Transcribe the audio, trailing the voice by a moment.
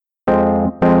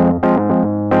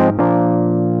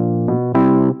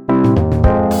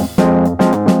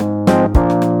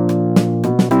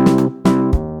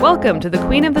Welcome to the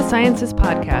Queen of the Sciences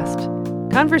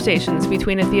podcast, conversations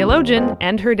between a theologian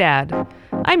and her dad.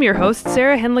 I'm your host,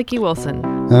 Sarah Henlicky-Wilson.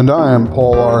 And I am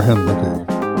Paul R.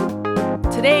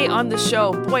 Henlicky. Today on the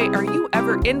show, boy, are you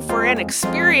ever in for an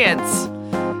experience?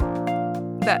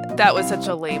 That was such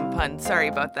a lame pun. Sorry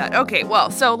about that. Okay, well,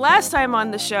 so last time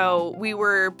on the show, we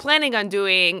were planning on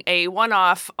doing a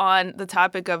one-off on the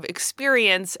topic of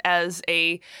experience as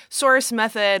a source,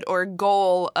 method, or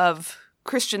goal of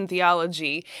Christian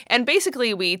theology. And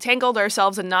basically, we tangled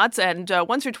ourselves in knots and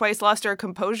once or twice lost our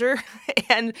composure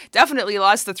and definitely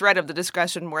lost the thread of the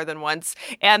discussion more than once.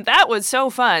 And that was so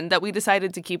fun that we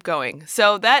decided to keep going.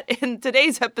 So that in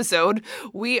today's episode,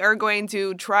 we are going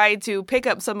to try to pick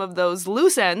up some of those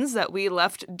loose ends that we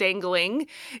left dangling,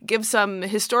 give some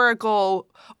historical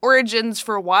origins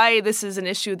for why this is an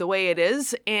issue the way it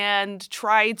is, and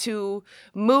try to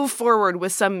move forward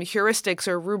with some heuristics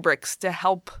or rubrics to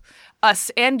help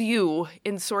us and you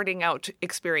in sorting out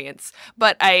experience.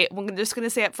 But I'm just going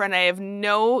to say up front, I have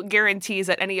no guarantees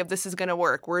that any of this is going to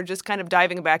work. We're just kind of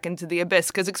diving back into the abyss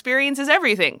because experience is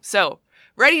everything. So,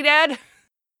 ready, Dad?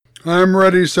 I'm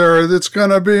ready, Sarah. It's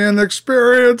going to be an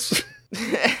experience.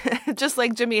 Just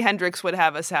like Jimi Hendrix would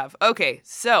have us have. Okay,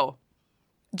 so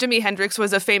Jimi Hendrix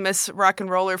was a famous rock and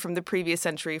roller from the previous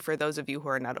century, for those of you who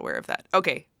are not aware of that.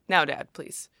 Okay, now, Dad,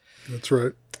 please. That's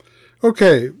right.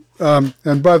 Okay,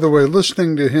 and by the way,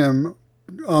 listening to him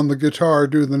on the guitar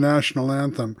do the national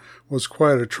anthem was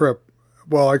quite a trip.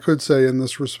 Well, I could say in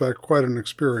this respect, quite an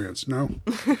experience, no?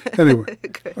 Anyway,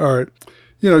 all right.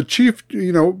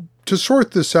 To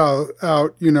sort this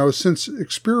out, since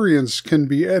experience can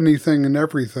be anything and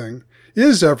everything,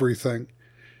 is everything,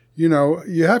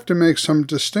 you have to make some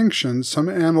distinctions, some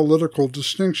analytical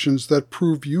distinctions that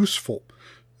prove useful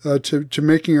to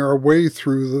making our way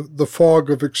through the fog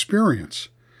of experience.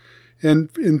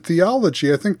 And in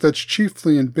theology, I think that's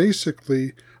chiefly and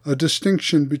basically a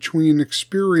distinction between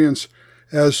experience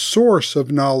as source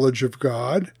of knowledge of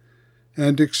God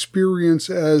and experience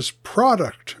as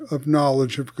product of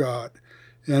knowledge of God.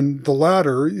 And the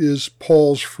latter is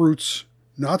Paul's fruits,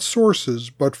 not sources,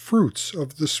 but fruits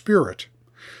of the Spirit.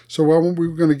 So we're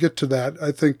going to get to that,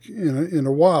 I think, in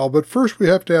a while. But first we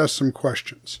have to ask some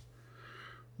questions.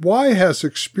 Why has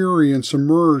experience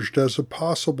emerged as a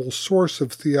possible source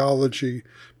of theology,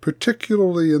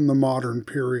 particularly in the modern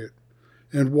period?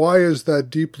 And why is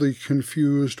that deeply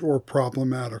confused or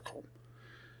problematical?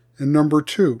 And number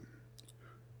two,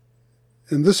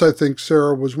 and this I think,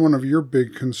 Sarah, was one of your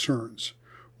big concerns,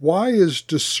 why is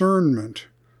discernment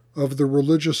of the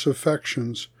religious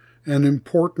affections an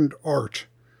important art,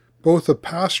 both a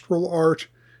pastoral art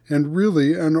and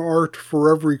really an art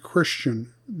for every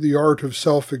Christian, the art of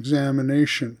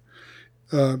self-examination?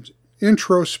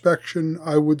 Introspection,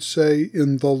 I would say,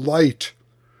 in the light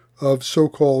of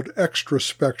so-called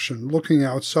extrospection, looking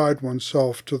outside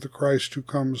oneself to the Christ who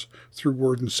comes through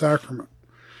word and sacrament.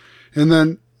 And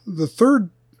then the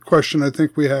third question I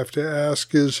think we have to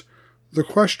ask is the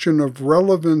question of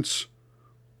relevance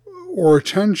or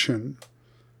attention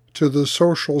to the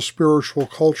social, spiritual,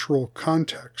 cultural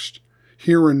context,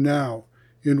 here and now,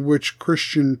 in which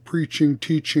Christian preaching,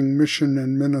 teaching, mission,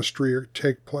 and ministry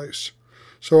take place.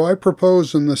 So I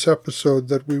propose in this episode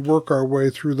that we work our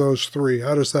way through those three.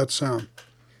 How does that sound?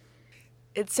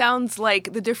 It sounds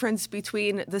like the difference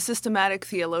between the systematic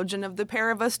theologian of the pair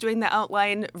of us doing the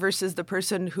outline versus the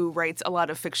person who writes a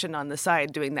lot of fiction on the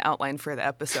side doing the outline for the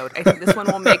episode. I think this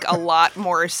one will make a lot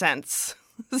more sense.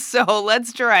 So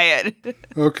let's try it.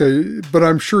 Okay, but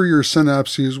I'm sure your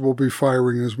synapses will be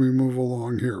firing as we move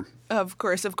along here. Of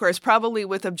course. Probably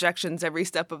with objections every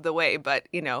step of the way. But,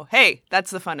 hey, that's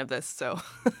the fun of this. So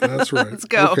that's right. Let's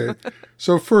go. Okay.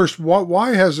 So first,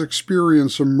 why has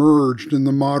experience emerged in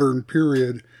the modern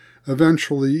period,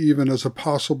 eventually even as a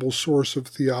possible source of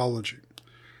theology?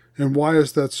 And why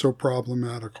is that so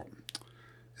problematical?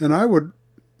 And I would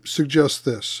suggest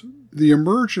this. The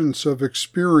emergence of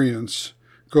experience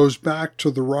goes back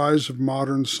to the rise of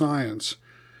modern science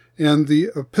and the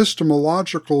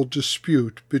epistemological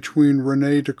dispute between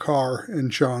René Descartes and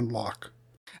John Locke.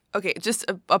 Okay, just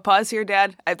a pause here,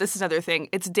 Dad. This is another thing.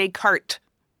 It's Descartes,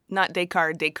 not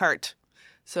Descartes, Descartes.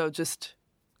 So just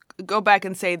go back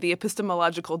and say the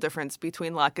epistemological difference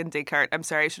between Locke and Descartes. I'm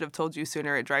sorry, I should have told you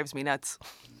sooner. It drives me nuts.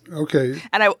 Okay.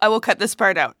 And I will cut this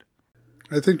part out.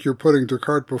 I think you're putting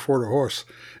Descartes before the horse.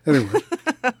 Anyway.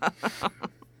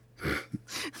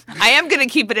 I am going to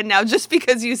keep it in now just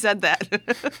because you said that.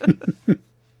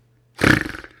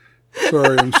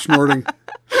 Sorry, I'm snorting.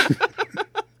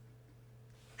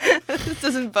 This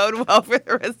doesn't bode well for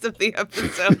the rest of the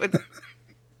episode.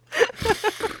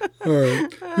 All right.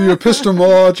 The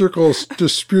epistemological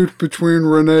dispute between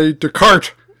René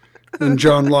Descartes and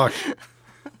John Locke.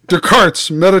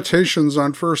 Descartes' Meditations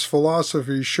on First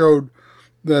Philosophy showed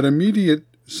that immediate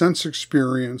sense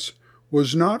experience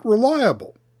was not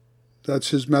reliable.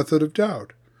 That's his method of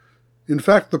doubt. In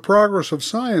fact, the progress of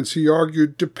science, he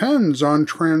argued, depends on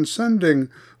transcending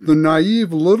the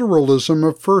naive literalism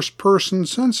of first-person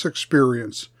sense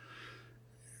experience.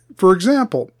 For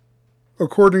example,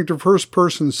 according to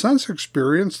first-person sense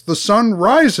experience, the sun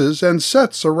rises and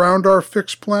sets around our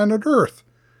fixed planet Earth.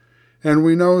 And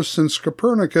we know since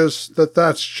Copernicus that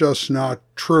that's just not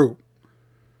true.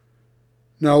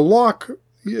 Now, Locke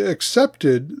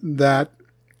accepted that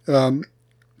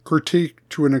critique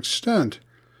to an extent,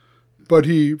 but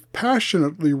he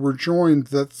passionately rejoined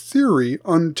that theory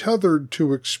untethered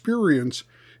to experience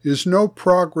is no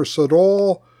progress at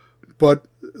all, but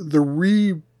the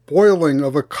reboiling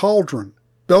of a cauldron,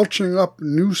 belching up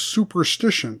new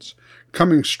superstitions,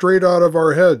 coming straight out of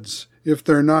our heads if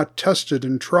they're not tested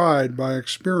and tried by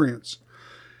experience.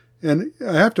 And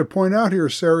I have to point out here,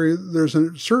 Sari, there's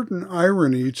a certain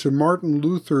irony to Martin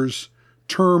Luther's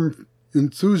term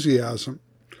enthusiasm,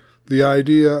 the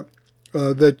idea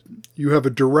that you have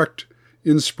a direct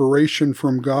inspiration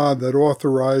from God that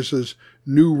authorizes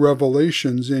new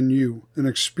revelations in you, an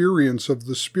experience of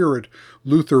the Spirit.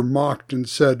 Luther mocked and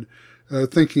said,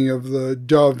 thinking of the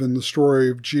dove in the story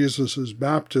of Jesus'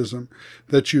 baptism,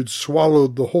 that you'd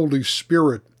swallowed the Holy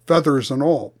Spirit, feathers and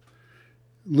all.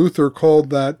 Luther called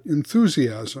that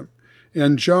enthusiasm.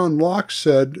 And John Locke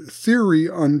said, theory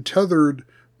untethered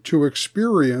to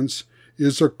experience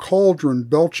is a cauldron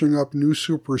belching up new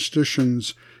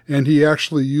superstitions, and he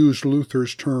actually used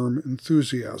Luther's term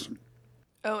enthusiasm.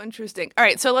 Oh, interesting. All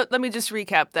right, so let me just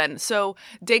recap then. So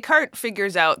Descartes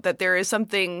figures out that there is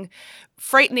something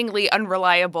frighteningly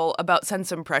unreliable about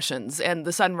sense impressions, and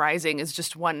the sun rising is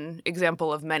just one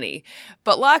example of many.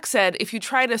 But Locke said if you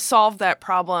try to solve that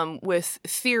problem with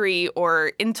theory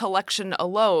or intellection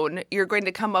alone, you're going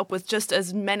to come up with just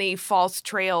as many false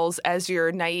trails as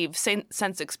your naive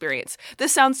sense experience.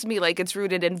 This sounds to me like it's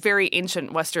rooted in very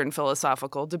ancient Western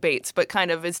philosophical debates, but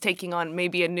kind of is taking on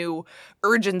maybe a new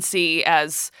urgency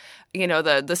as, you know,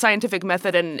 the scientific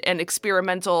method and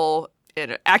experimental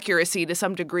accuracy to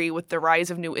some degree with the rise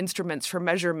of new instruments for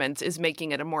measurement is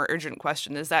making it a more urgent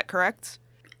question. Is that correct?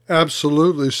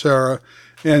 Absolutely, Sarah.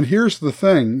 And here's the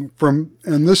thing,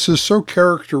 and this is so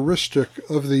characteristic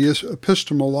of the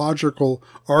epistemological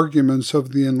arguments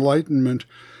of the Enlightenment,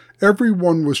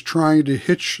 everyone was trying to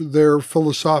hitch their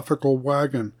philosophical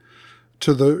wagon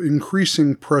to the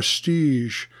increasing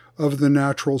prestige of the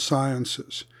natural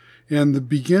sciences and the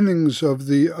beginnings of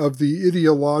the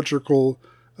ideological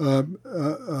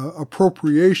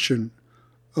appropriation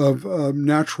of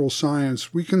natural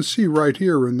science we can see right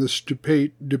here in this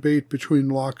debate between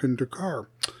Locke and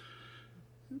Descartes.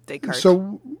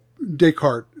 So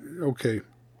Descartes.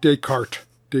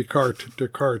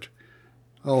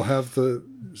 I'll have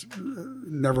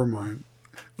never mind.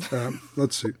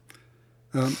 Let's see.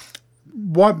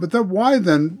 Why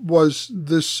then was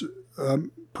this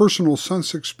personal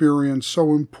sense experience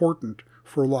so important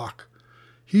for Locke?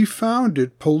 He found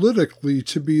it politically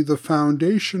to be the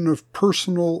foundation of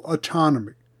personal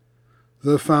autonomy.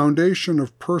 The foundation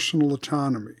of personal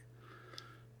autonomy.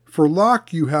 For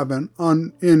Locke, you have an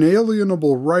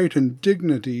inalienable right and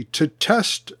dignity to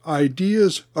test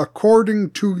ideas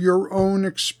according to your own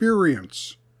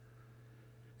experience.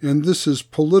 And this is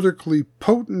politically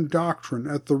potent doctrine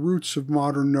at the roots of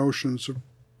modern notions of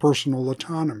personal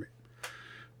autonomy.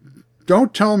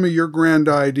 Don't tell me your grand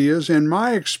ideas. In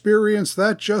my experience,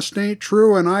 that just ain't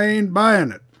true, and I ain't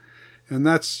buying it. And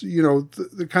that's,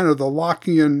 the kind of the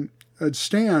Lockean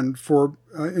stand for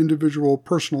individual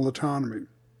personal autonomy.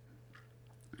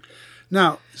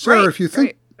 Now, Sarah, if you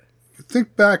think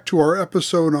back to our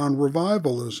episode on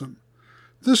revivalism,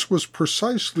 this was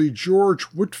precisely George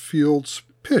Whitfield's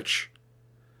pitch.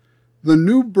 The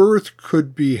new birth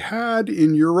could be had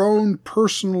in your own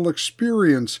personal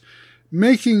experience,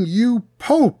 making you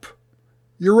Pope,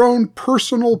 your own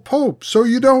personal Pope, so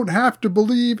you don't have to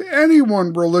believe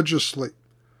anyone religiously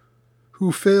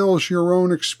who fails your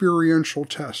own experiential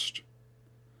test.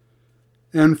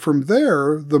 And from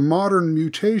there, the modern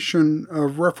mutation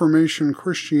of Reformation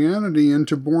Christianity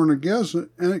into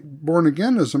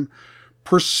born-againism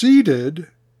proceeded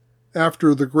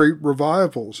after the great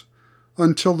revivals,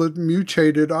 until it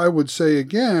mutated, I would say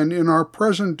again, in our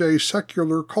present-day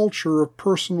secular culture of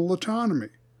personal autonomy.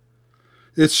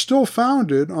 It's still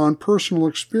founded on personal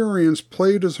experience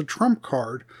played as a trump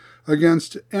card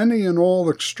against any and all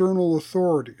external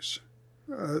authorities.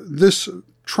 This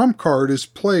trump card is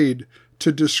played to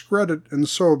discredit and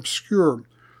so obscure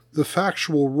the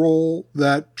factual role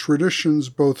that traditions,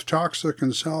 both toxic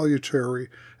and salutary,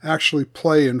 actually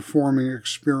play in forming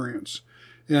experience.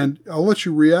 And I'll let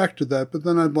you react to that, but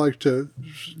then I'd like to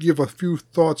give a few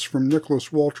thoughts from Nicholas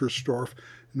Walterstorff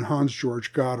and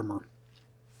Hans-Georg Gadamer.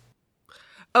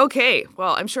 Okay,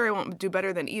 well, I'm sure I won't do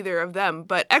better than either of them.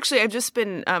 But actually, I've just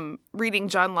been reading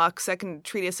John Locke's Second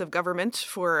Treatise of Government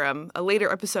for a later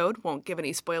episode. Won't give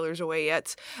any spoilers away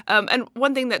yet. And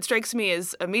one thing that strikes me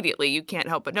is immediately, you can't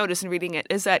help but notice in reading it,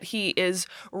 is that he is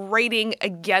writing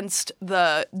against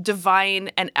the divine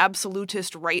and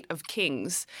absolutist right of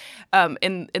kings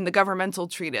in the governmental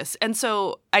treatise. And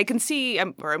so I can see,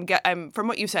 I'm from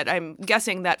what you said, I'm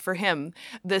guessing that for him,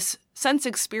 this sense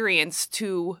experience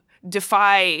to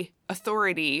defy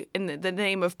authority in the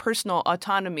name of personal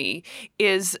autonomy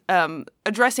is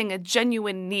addressing a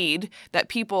genuine need that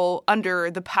people under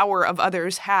the power of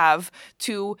others have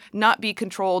to not be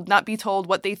controlled, not be told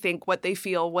what they think, what they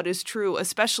feel, what is true,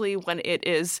 especially when it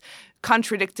is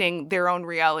contradicting their own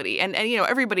reality. And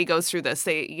everybody goes through this.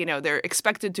 They're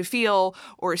expected to feel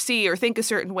or see or think a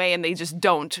certain way, and they just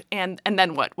don't. And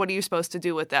then what? What are you supposed to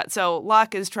do with that? So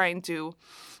Locke is trying to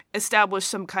establish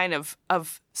some kind of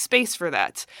space for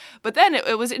that. But then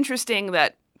it was interesting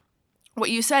that what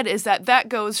you said is that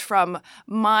goes from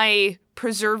my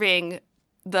preserving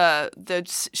the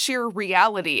sheer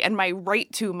reality and my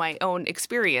right to my own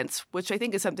experience, which I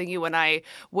think is something you and I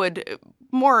would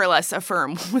more or less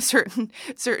affirm with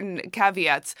certain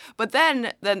caveats. But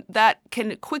then that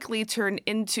can quickly turn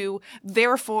into,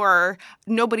 therefore,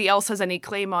 nobody else has any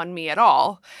claim on me at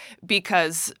all,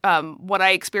 because what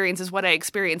I experience is what I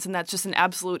experience, and that's just an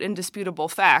absolute indisputable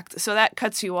fact. So that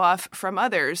cuts you off from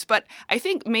others. But I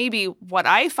think maybe what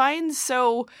I find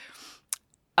so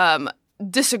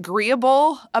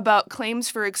disagreeable about claims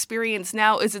for experience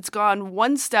now is it's gone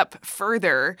one step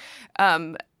further.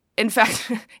 In fact,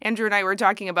 Andrew and I were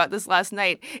talking about this last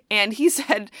night, and he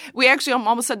said, we actually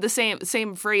almost said the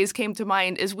same phrase came to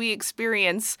mind, is we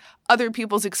experience other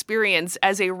people's experience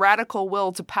as a radical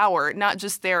will to power, not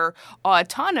just their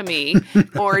autonomy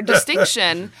or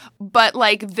distinction, but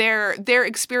like their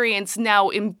experience now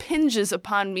impinges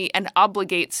upon me and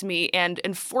obligates me and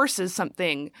enforces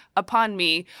something upon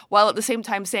me, while at the same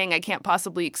time saying I can't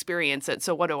possibly experience it,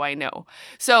 so what do I know?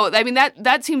 So, I mean,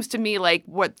 that seems to me like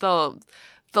what the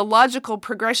logical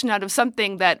progression out of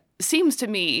something that seems to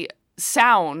me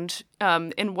sound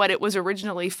in what it was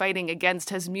originally fighting against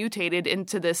has mutated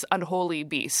into this unholy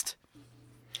beast.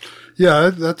 Yeah,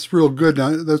 that's real good.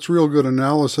 That's real good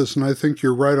analysis, and I think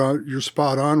you're right on. You're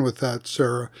spot on with that,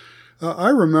 Sarah. I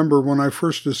remember when I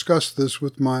first discussed this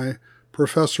with my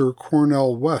professor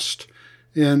Cornell West,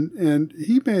 and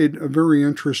he made a very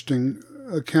interesting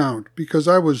account, because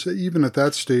I was, even at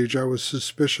that stage, I was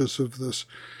suspicious of this.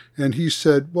 And he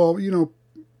said, well,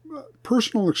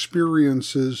 personal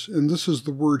experiences, and this is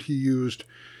the word he used,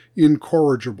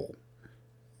 incorrigible.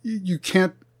 You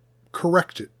can't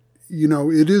correct it.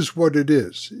 It is what it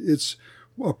is. It's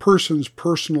a person's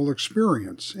personal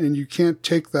experience, and you can't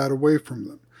take that away from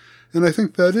them. And I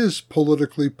think that is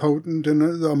politically potent. And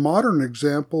a modern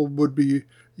example would be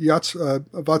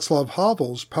Václav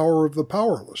Havel's Power of the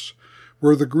Powerless,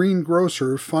 where the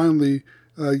greengrocer finally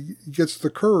gets the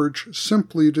courage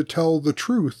simply to tell the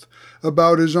truth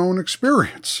about his own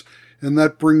experience. And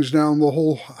that brings down the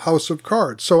whole house of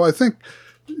cards. So I think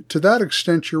to that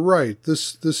extent, you're right.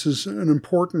 This is an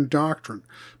important doctrine,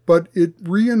 but it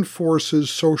reinforces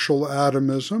social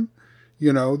atomism.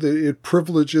 It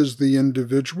privileges the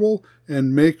individual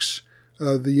and makes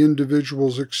the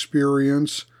individual's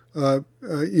experience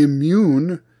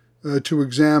immune to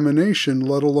examination,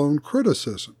 let alone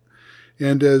criticism.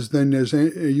 And as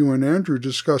you and Andrew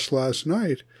discussed last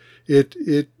night,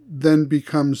 it then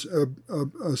becomes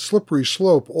a slippery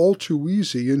slope all too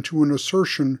easy into an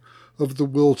assertion of the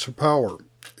will to power.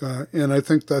 And I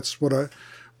think that's what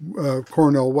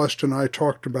Cornell West and I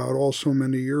talked about also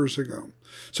many years ago.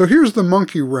 So here's the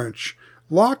monkey wrench.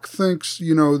 Locke thinks,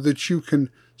 that you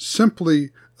can simply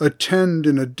attend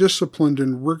in a disciplined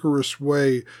and rigorous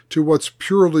way to what's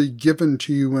purely given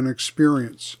to you in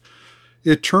experience.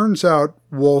 It turns out,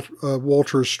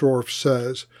 Walterstorff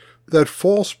says, that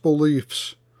false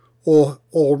beliefs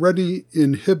already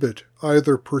inhibit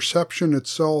either perception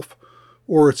itself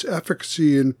or its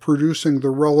efficacy in producing the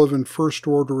relevant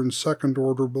first-order and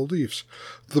second-order beliefs.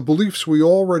 The beliefs we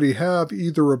already have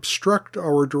either obstruct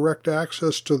our direct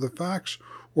access to the facts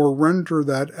or render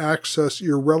that access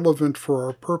irrelevant for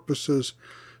our purposes,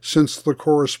 since the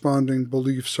corresponding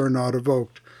beliefs are not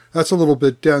evoked. That's a little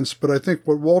bit dense, but I think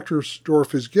what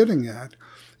Walterstorff is getting at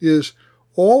is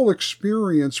all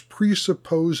experience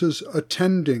presupposes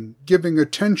attending, giving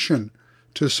attention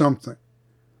to something.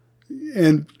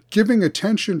 And giving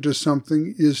attention to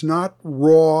something is not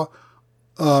raw,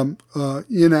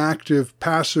 inactive,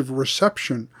 passive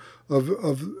reception of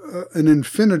an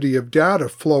infinity of data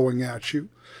flowing at you.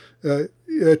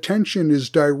 Attention is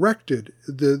directed.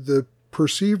 The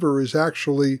perceiver has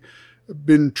actually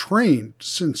been trained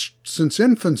since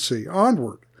infancy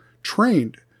onward,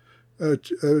 trained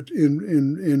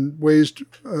in ways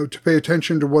to pay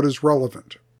attention to what is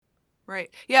relevant.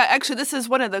 Right. Yeah, actually, this is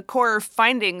one of the core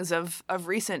findings of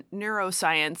recent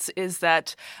neuroscience is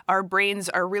that our brains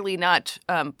are really not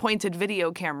pointed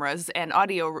video cameras and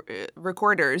audio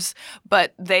recorders,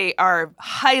 but they are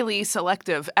highly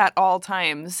selective at all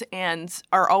times and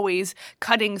are always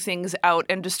cutting things out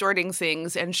and distorting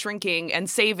things and shrinking and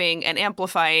saving and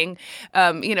amplifying,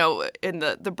 in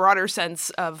the broader sense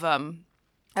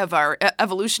of our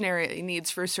evolutionary needs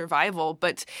for survival.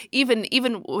 But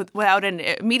even without an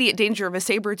immediate danger of a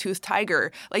saber-toothed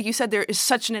tiger, like you said, there is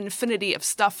such an infinity of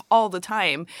stuff all the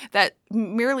time that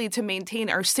merely to maintain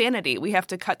our sanity, we have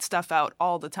to cut stuff out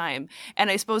all the time.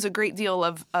 And I suppose a great deal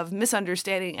of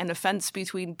misunderstanding and offense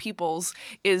between peoples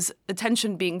is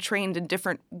attention being trained in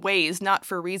different ways, not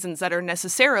for reasons that are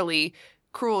necessarily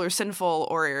cruel or sinful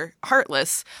or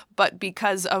heartless, but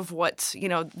because of what,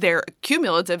 their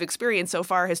cumulative experience so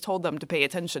far has told them to pay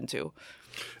attention to.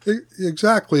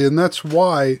 Exactly. And that's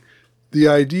why the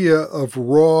idea of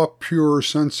raw, pure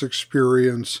sense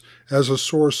experience as a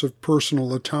source of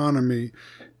personal autonomy,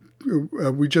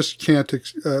 we just can't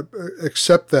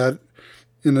accept that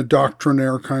in a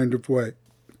doctrinaire kind of way.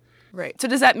 Right. So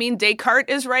does that mean Descartes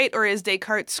is right, or is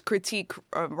Descartes' critique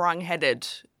wrong-headed?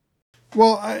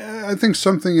 Well, I think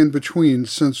something in between,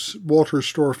 since Walter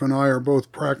Storff and I are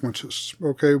both pragmatists,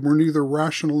 okay? We're neither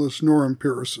rationalists nor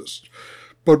empiricists.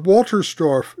 But Walter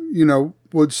Storff,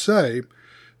 would say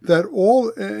that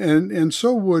and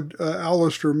so would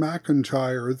Alistair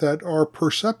MacIntyre, that our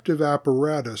perceptive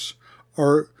apparatus,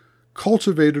 our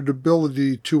cultivated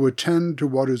ability to attend to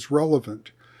what is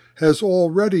relevant, has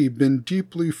already been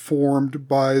deeply formed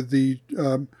by the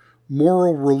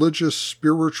moral, religious,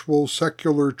 spiritual,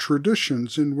 secular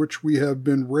traditions in which we have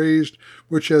been raised,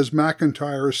 which, as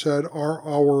MacIntyre said, are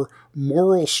our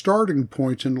moral starting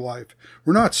point in life.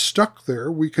 We're not stuck there.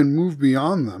 We can move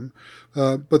beyond them,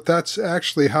 but that's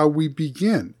actually how we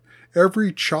begin.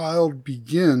 Every child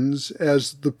begins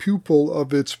as the pupil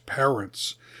of its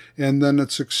parents, and then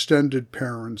its extended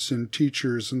parents and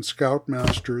teachers and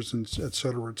scoutmasters, and et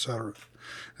cetera,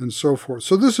 and so forth.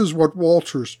 So this is what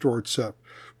Walter Storff said.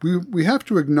 We have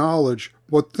to acknowledge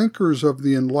what thinkers of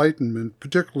the Enlightenment,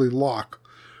 particularly Locke,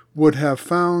 would have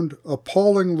found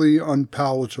appallingly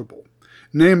unpalatable,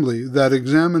 namely that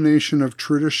examination of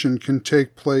tradition can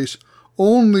take place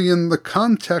only in the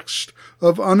context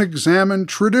of unexamined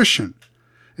tradition,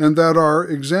 and that our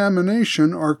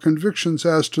examination, our convictions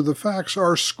as to the facts,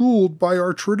 are schooled by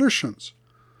our traditions.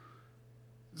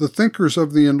 The thinkers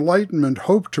of the Enlightenment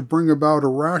hoped to bring about a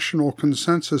rational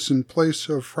consensus in place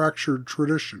of fractured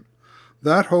tradition.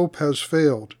 That hope has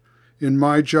failed. In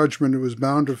my judgment, it was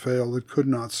bound to fail. It could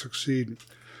not succeed.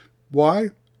 Why?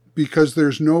 Because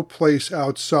there's no place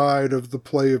outside of the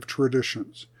play of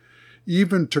traditions.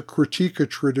 Even to critique a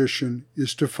tradition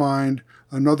is to find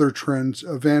another trend's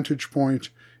a vantage point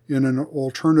in an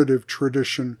alternative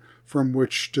tradition from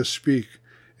which to speak.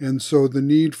 And so the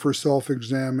need for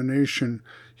self-examination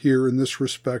here in this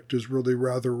respect is really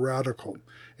rather radical.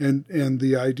 And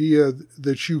the idea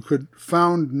that you could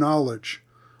found knowledge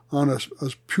on a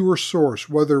pure source,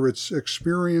 whether it's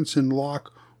experience in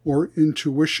Locke or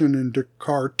intuition in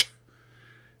Descartes,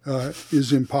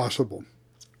 is impossible.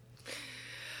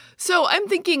 So I'm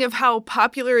thinking of how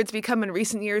popular it's become in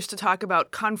recent years to talk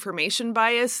about confirmation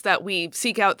bias, that we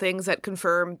seek out things that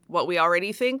confirm what we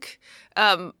already think.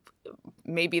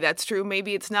 Maybe that's true,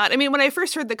 maybe it's not. I mean, when I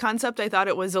first heard the concept, I thought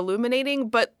it was illuminating,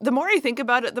 but the more I think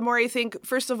about it, the more I think,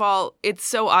 first of all, it's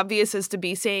so obvious as to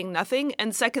be saying nothing,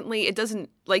 and secondly, it doesn't,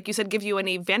 like you said, give you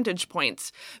any vantage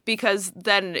points, because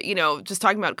then, just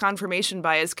talking about confirmation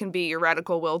bias can be your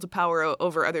radical will to power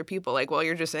over other people. Like, well,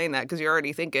 you're just saying that because you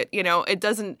already think it. It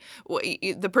doesn't,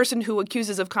 the person who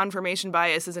accuses of confirmation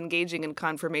bias is engaging in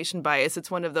confirmation bias.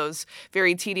 It's one of those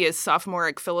very tedious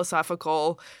sophomoric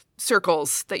philosophical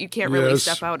circles that you can't really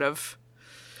step out of.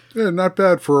 Yeah, not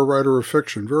bad for a writer of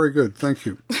fiction. Very good. Thank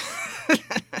you.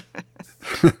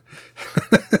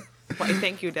 Why,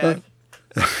 thank you, Dad.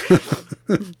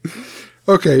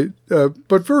 Okay,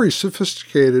 but very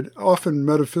sophisticated, often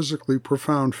metaphysically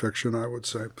profound fiction, I would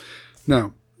say.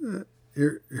 Now,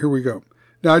 here we go.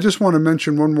 Now, I just want to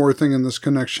mention one more thing in this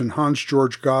connection. Hans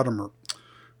Georg Gadamer,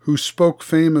 who spoke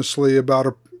famously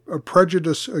about a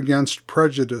prejudice against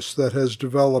prejudice that has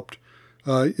developed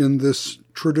in this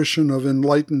tradition of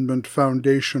Enlightenment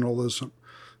foundationalism.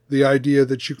 The idea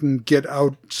that you can get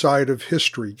outside of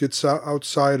history, get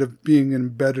outside of being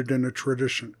embedded in a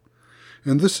tradition.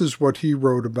 And this is what he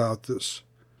wrote about this.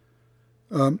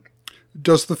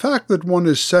 Does the fact that one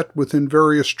is set within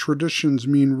various traditions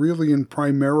mean really and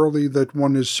primarily that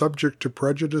one is subject to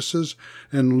prejudices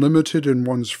and limited in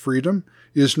one's freedom?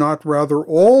 Is not rather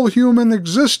all human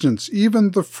existence,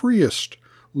 even the freest,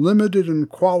 limited and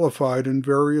qualified in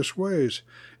various ways?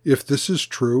 If this is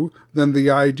true, then the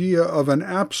idea of an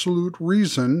absolute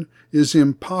reason is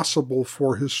impossible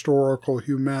for historical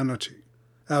humanity.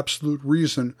 Absolute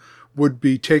reason would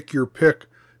be, take your pick,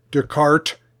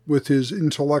 Descartes with his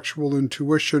intellectual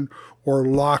intuition or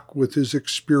Locke with his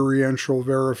experiential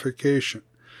verification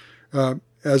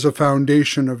as a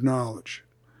foundation of knowledge.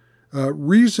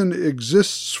 Reason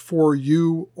exists for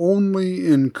you only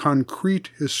in concrete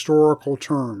historical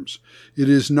terms. It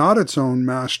is not its own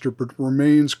master, but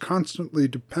remains constantly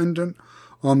dependent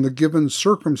on the given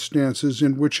circumstances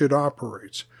in which it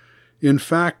operates. In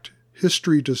fact,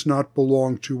 history does not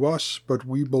belong to us, but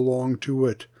we belong to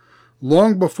it.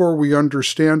 Long before we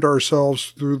understand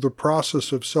ourselves through the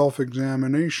process of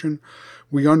self-examination,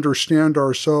 we understand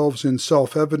ourselves in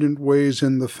self-evident ways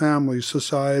in the family,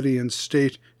 society, and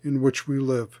state in which we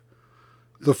live.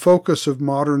 The focus of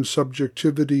modern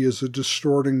subjectivity is a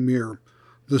distorting mirror.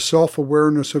 The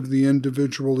self-awareness of the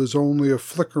individual is only a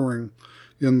flickering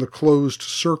in the closed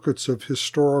circuits of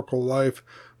historical life.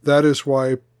 That is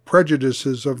why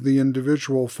prejudices of the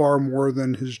individual, far more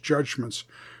than his judgments,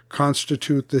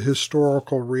 constitute the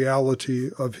historical reality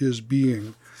of his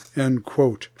being." End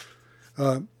quote.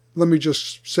 Let me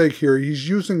just say here, he's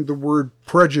using the word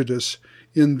prejudice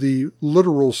in the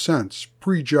literal sense,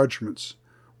 prejudgments,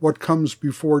 what comes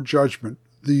before judgment,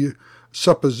 the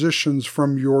suppositions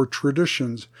from your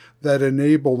traditions that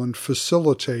enable and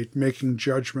facilitate making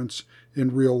judgments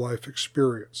in real life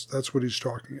experience. That's what he's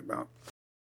talking about.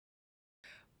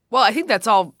 Well, I think that's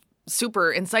all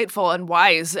super insightful and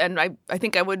wise, and I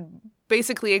think I would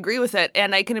basically agree with it.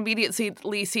 And I can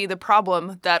immediately see the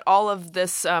problem that all of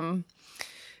this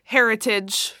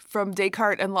heritage from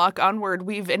Descartes and Locke onward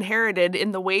we've inherited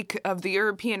in the wake of the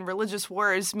European religious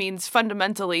wars means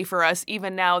fundamentally for us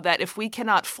even now that if we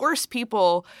cannot force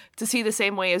people to see the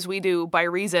same way as we do by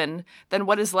reason, then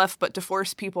what is left but to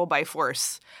force people by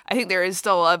force? I think there is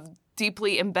still a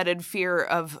deeply embedded fear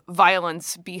of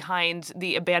violence behind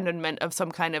the abandonment of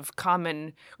some kind of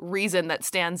common reason that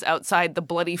stands outside the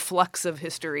bloody flux of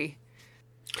history.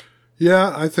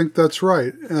 Yeah, I think that's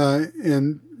right.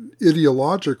 And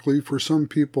ideologically, for some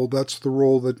people, that's the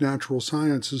role that natural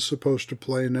science is supposed to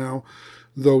play now,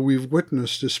 though we've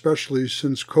witnessed, especially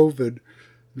since COVID,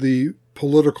 the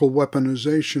political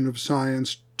weaponization of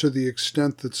science to the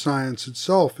extent that science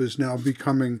itself is now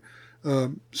becoming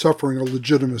suffering a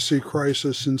legitimacy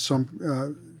crisis in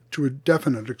some to a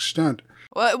definite extent.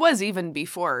 Well, it was even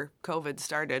before COVID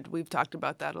started. We've talked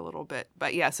about that a little bit.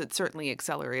 But yes, it certainly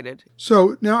accelerated.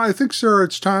 So now I think, Sarah,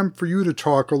 it's time for you to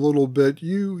talk a little bit.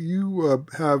 You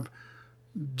have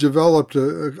developed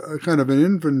a kind of an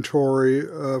inventory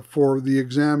for the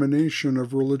examination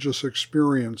of religious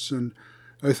experience. And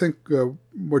I think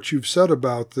what you've said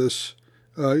about this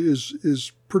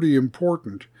is pretty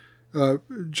important.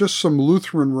 Just some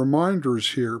Lutheran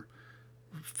reminders here.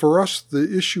 For us,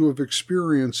 the issue of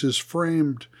experience is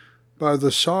framed by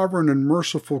the sovereign and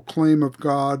merciful claim of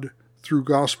God through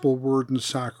gospel, word, and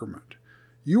sacrament.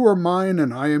 You are mine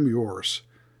and I am yours.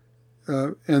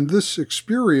 And this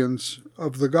experience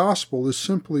of the gospel is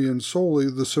simply and solely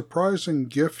the surprising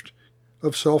gift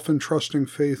of self-entrusting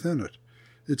faith in it.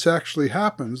 It actually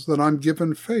happens that I'm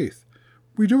given faith.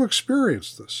 We do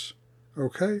experience this,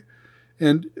 okay?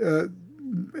 And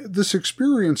this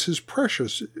experience is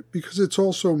precious because it's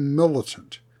also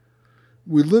militant.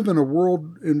 We live in a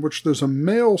world in which there's a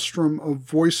maelstrom of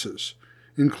voices,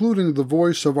 including the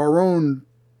voice of our own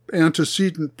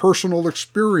antecedent personal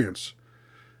experience,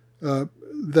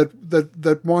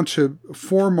 that want to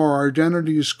form our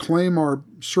identities, claim our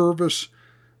service,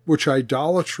 which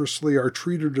idolatrously are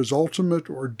treated as ultimate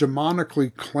or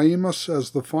demonically claim us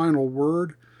as the final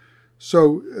word.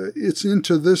 So it's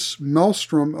into this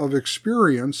maelstrom of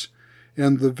experience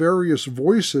and the various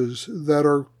voices that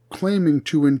are claiming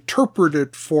to interpret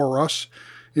it for us,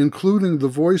 including the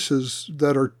voices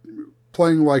that are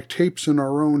playing like tapes in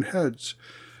our own heads.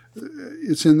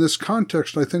 It's in this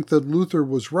context, I think, that Luther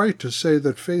was right to say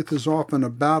that faith is often a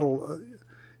battle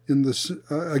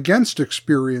against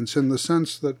experience in the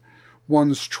sense that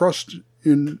one's trust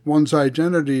in one's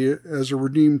identity as a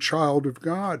redeemed child of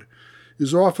God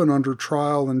is often under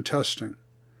trial and testing,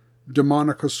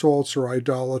 demonic assaults or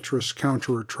idolatrous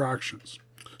counter-attractions.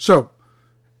 So,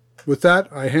 with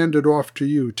that, I hand it off to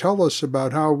you. Tell us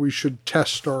about how we should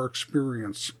test our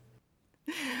experience.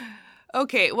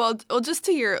 Okay, well, just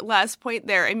to your last point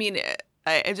there, I mean,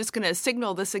 I'm just going to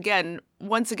signal this again.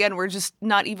 Once again, we're just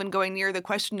not even going near the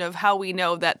question of how we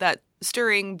know that that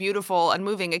stirring, beautiful,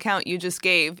 unmoving account you just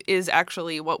gave is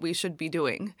actually what we should be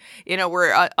doing. You know,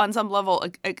 we're on some level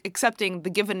accepting the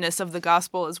givenness of the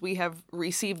gospel as we have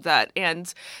received that.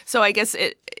 And so I guess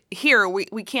here we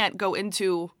can't go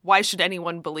into why should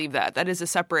anyone believe that. That is a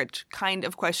separate kind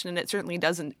of question, and it certainly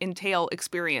doesn't entail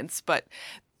experience, but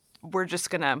we're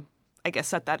just going to, I guess,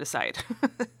 set that aside.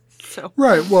 So.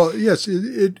 Right. Well, yes,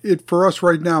 it for us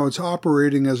right now, it's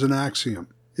operating as an axiom.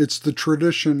 It's the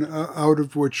tradition out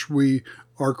of which we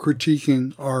are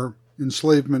critiquing our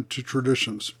enslavement to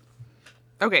traditions.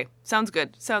 Okay, sounds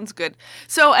good.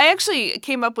 So I actually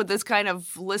came up with this kind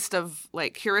of list of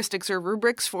like heuristics or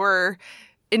rubrics for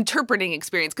interpreting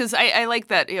experience, because I like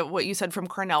that, you know, what you said from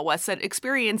Cornell West, that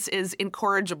experience is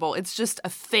incorrigible. It's just a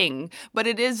thing, but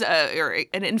it is or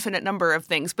an infinite number of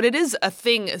things, but it is a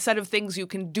thing, a set of things you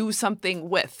can do something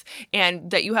with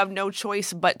and that you have no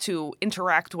choice but to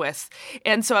interact with.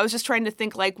 And so I was just trying to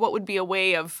think, like, what would be a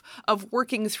way of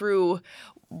working through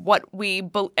what we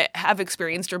have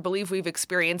experienced or believe we've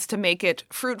experienced to make it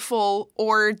fruitful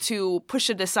or to push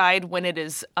it aside when it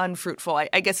is unfruitful.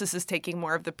 I guess this is taking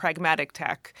more of the pragmatic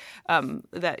tack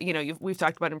that, you know, we've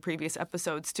talked about in previous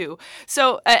episodes too.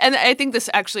 So, and I think this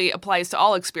actually applies to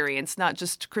all experience, not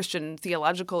just Christian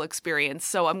theological experience.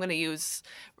 So I'm going to use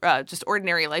just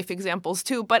ordinary life examples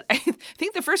too. But I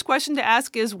think the first question to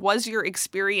ask is, was your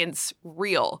experience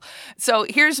real? So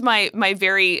here's my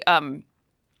very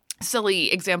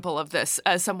silly example of this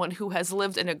as someone who has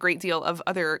lived in a great deal of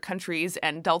other countries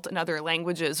and dealt in other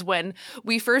languages. When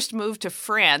we first moved to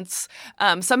France,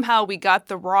 somehow we got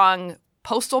the wrong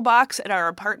postal box at our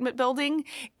apartment building.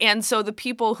 And so the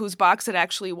people whose box it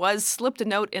actually was slipped a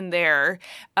note in there,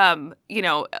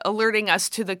 alerting us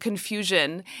to the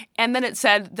confusion. And then it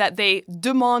said that they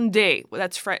demandé,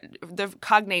 that's the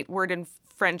cognate word in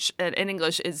French and in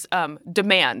English is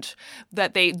demand,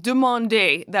 that they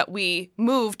demandé that we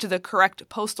move to the correct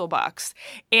postal box.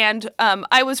 And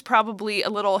I was probably a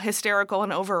little hysterical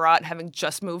and overwrought, having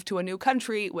just moved to a new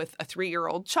country with a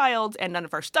 3-year-old child, and none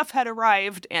of our stuff had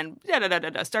arrived, and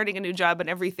starting a new job and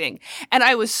everything. And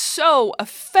I was so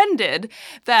offended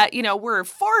that, you know, we're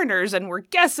foreigners and we're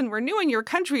guests and we're new in your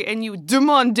country, and you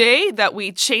demandé that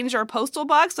we change our postal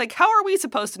box? Like, how are we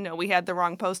supposed to know we had the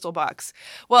wrong postal box?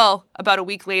 Well, about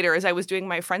a week later, as I was doing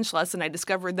my French lesson, I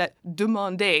discovered that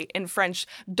demander in French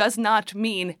does not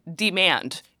mean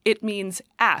demand. It means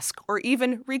ask or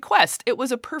even request. It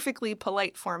was a perfectly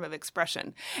polite form of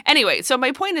expression. Anyway, so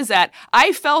my point is that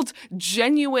I felt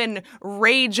genuine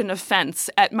rage and offense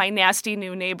at my nasty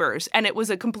new neighbors, and it was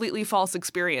a completely false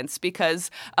experience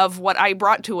because of what I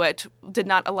brought to it did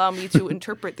not allow me to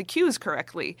interpret the cues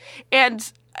correctly. And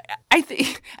I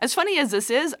think, as funny as this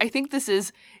is, I think this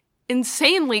is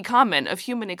insanely common of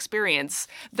human experience,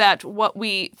 that what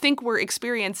we think we're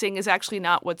experiencing is actually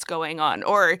not what's going on.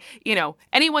 Or, you know,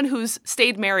 anyone who's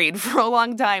stayed married for a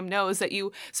long time knows that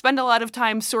you spend a lot of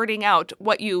time sorting out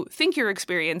what you think you're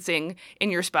experiencing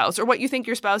in your spouse or what you think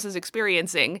your spouse is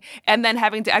experiencing, and then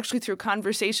having to actually through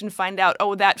conversation find out,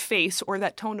 oh, that face or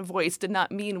that tone of voice did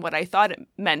not mean what I thought it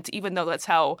meant, even though that's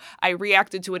how I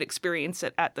reacted to it, experienced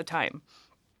it at the time.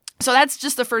 So that's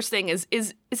just the first thing is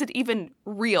it even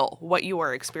real what you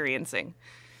are experiencing?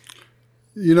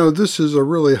 You know, this is a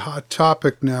really hot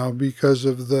topic now because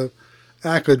of the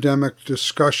academic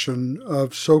discussion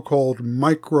of so-called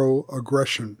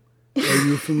microaggression. Are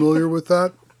you familiar with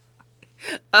that?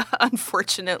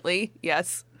 Unfortunately,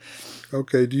 yes.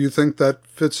 Okay. Do you think that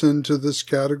fits into this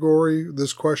category,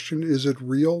 this question? Is it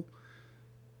real?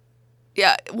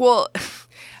 Yeah, well...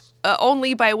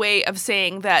 only by way of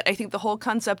saying that I think the whole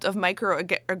concept of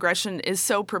microaggression is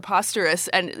so preposterous,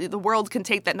 and the world can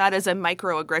take that not as a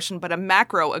microaggression, but a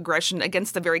macroaggression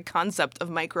against the very concept of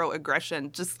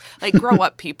microaggression. Just like grow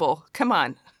up, people. Come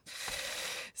on.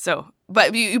 So,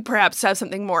 but you perhaps have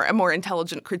something a more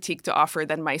intelligent critique to offer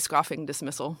than my scoffing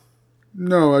dismissal.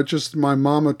 No, my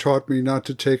mama taught me not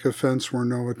to take offense where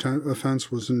no offense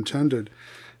was intended.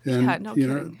 And, yeah, no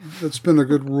kidding. That's been a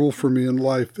good rule for me in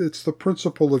life. It's the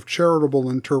principle of charitable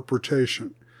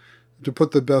interpretation, to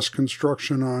put the best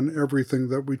construction on everything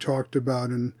that we talked about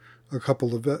in a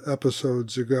couple of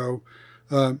episodes ago.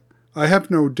 I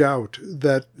have no doubt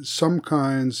that some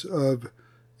kinds of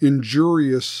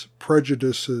injurious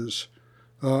prejudices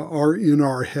are in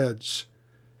our heads,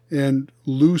 and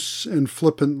loose and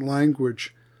flippant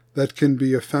language that can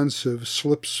be offensive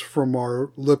slips from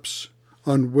our lips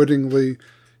unwittingly,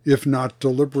 if not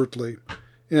deliberately.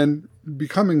 And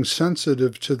becoming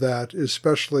sensitive to that,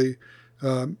 especially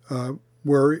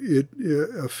where it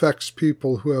affects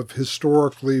people who have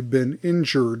historically been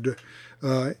injured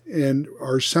and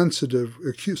are sensitive,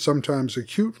 sometimes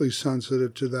acutely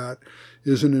sensitive to that,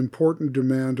 is an important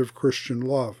demand of Christian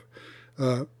love.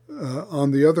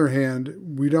 On the other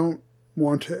hand, we don't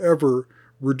want to ever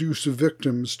reduce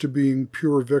victims to being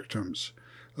pure victims.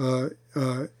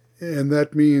 And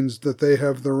that means that they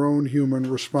have their own human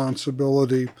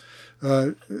responsibility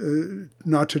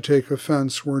not to take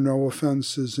offense where no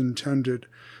offense is intended,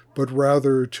 but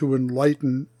rather to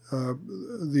enlighten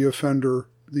the offender,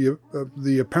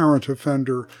 the apparent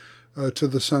offender, to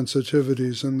the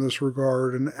sensitivities in this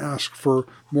regard, and ask for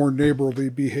more neighborly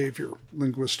behavior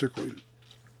linguistically.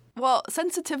 Well,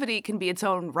 sensitivity can be its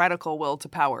own radical will to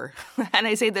power. And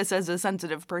I say this as a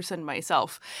sensitive person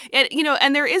myself.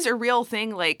 And there is a real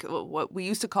thing like what we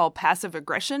used to call passive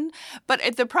aggression.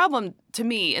 But the problem to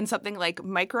me in something like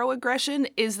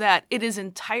microaggression is that it is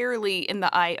entirely in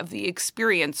the eye of the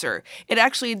experiencer. It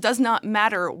actually does not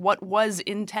matter what was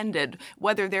intended,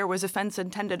 whether there was offense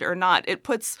intended or not. It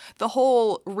puts the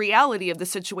whole reality of the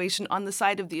situation on the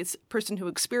side of the person who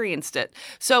experienced it.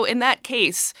 So in that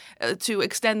case, to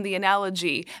extend the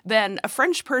analogy, then a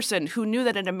French person who knew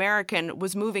that an American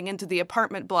was moving into the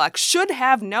apartment block should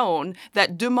have known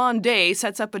that demander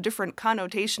sets up a different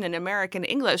connotation in American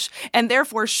English, and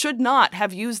therefore should not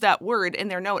have used that word in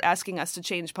their note asking us to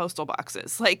change postal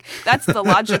boxes. Like, that's the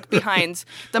logic behind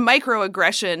the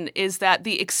microaggression, is that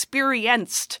the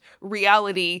experienced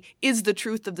reality is the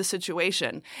truth of the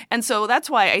situation. And so that's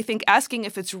why I think asking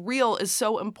if it's real is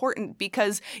so important,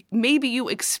 because maybe you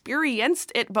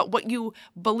experienced it, but what you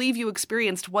believe you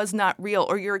experienced was not real,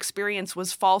 or your experience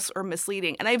was false or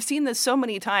misleading. And I've seen this so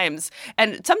many times,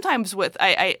 and sometimes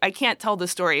I can't tell the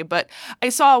story, but I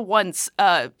saw once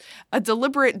a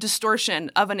deliberate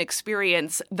distortion of an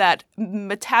experience that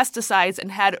metastasized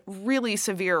and had really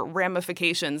severe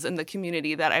ramifications in the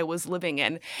community that I was living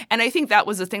in. And I think that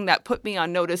was the thing that put me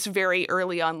on notice very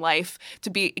early on life, to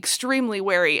be extremely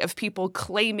wary of people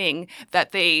claiming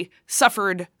that they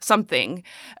suffered something,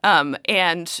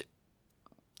 and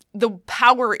the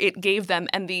power it gave them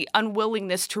and the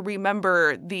unwillingness to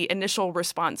remember the initial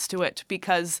response to it,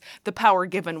 because the power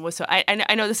given was so...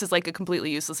 I know this is like a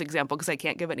completely useless example because I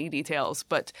can't give any details,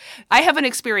 but I have an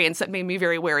experience that made me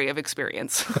very wary of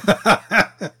experience.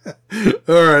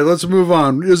 All right, let's move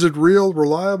on. Is it real,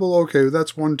 reliable? Okay,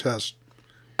 that's one test.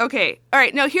 Okay. All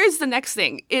right. Now, here's the next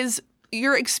thing. Is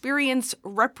your experience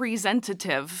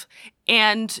representative?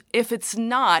 And if it's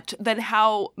not, then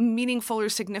how meaningful or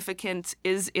significant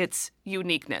is its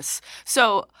uniqueness?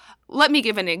 So let me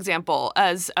give an example.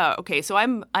 So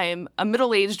I'm a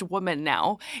middle-aged woman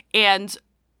now, and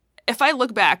if I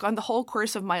look back on the whole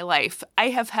course of my life, I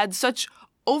have had such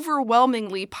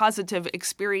overwhelmingly positive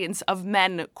experience of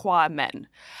men qua men.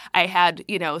 I had,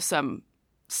 some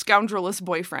scoundrelous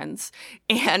boyfriends,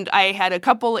 and I had a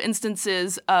couple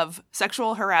instances of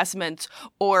sexual harassment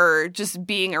or just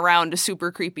being around a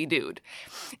super creepy dude.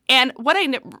 And what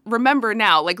I remember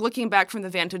now, like looking back from the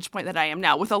vantage point that I am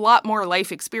now with a lot more life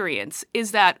experience,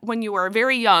 is that when you are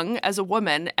very young as a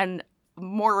woman and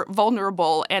more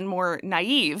vulnerable and more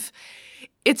naive,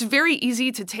 it's very easy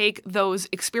to take those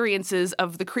experiences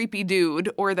of the creepy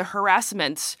dude or the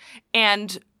harassment,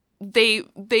 and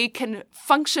they can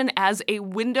function as a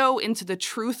window into the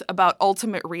truth about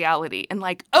ultimate reality. And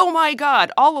like, oh my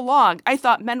God, all along I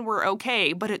thought men were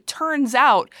okay, but it turns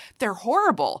out they're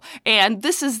horrible, and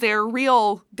this is their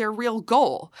real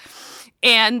goal.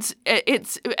 And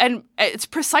it's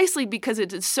precisely because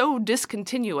it is so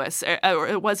discontinuous, or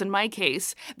it was in my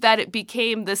case, that it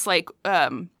became this like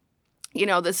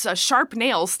this sharp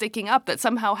nail sticking up that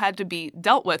somehow had to be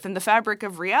dealt with in the fabric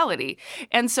of reality.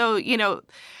 And so,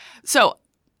 so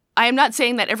I am not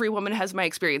saying that every woman has my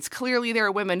experience. Clearly, there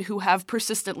are women who have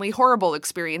persistently horrible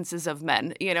experiences of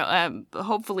men.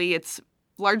 Hopefully it's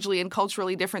largely in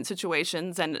culturally different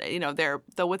situations. And,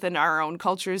 though within our own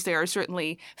cultures, there are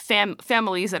certainly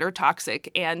families that are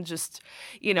toxic, and just,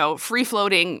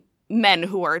 free-floating men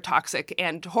who are toxic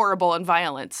and horrible and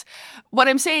violent. What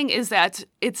I'm saying is that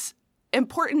it's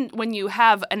important when you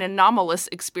have an anomalous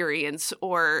experience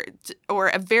or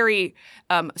a very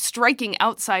striking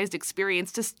outsized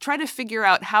experience to try to figure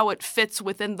out how it fits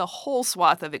within the whole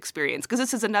swath of experience. Because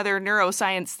this is another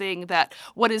neuroscience thing, that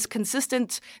what is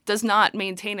consistent does not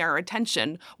maintain our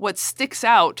attention. What sticks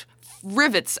out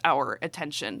rivets our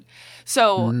attention.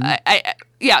 So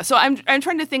so I'm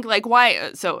trying to think, like,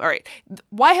 why. So all right,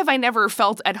 why have I never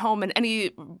felt at home in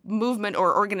any movement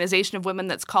or organization of women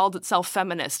that's called itself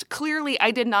feminist? Clearly,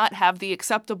 I did not have the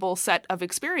acceptable set of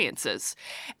experiences,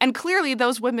 and clearly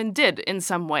those women did in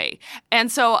some way.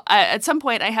 And so at some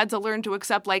point, I had to learn to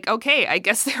accept, like, okay, I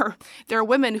guess there are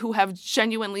women who have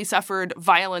genuinely suffered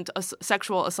violent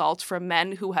sexual assault from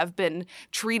men who have been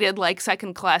treated like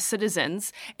second-class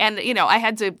citizens, and I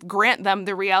had to grant them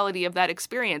the reality of that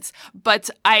experience, but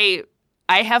I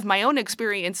have my own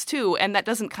experience too, and that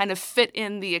doesn't kind of fit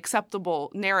in the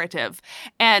acceptable narrative.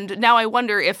 And now I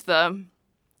wonder if the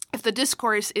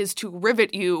discourse is to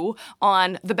rivet you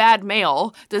on the bad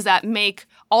male, does that make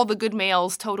all the good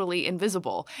males totally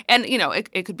invisible? And,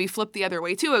 it could be flipped the other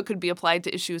way too. It could be applied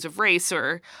to issues of race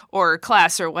or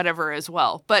class or whatever as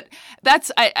well. But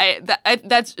that's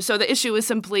so the issue is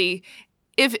simply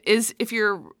if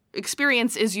your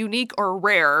experience is unique or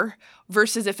rare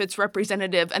versus if it's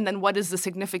representative, and then what is the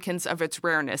significance of its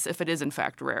rareness if it is in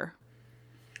fact rare?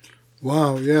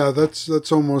 Wow, yeah,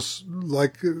 that's almost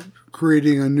like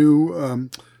creating a new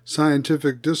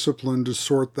scientific discipline to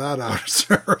sort that out,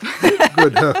 Sarah.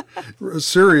 Good.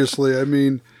 Seriously, I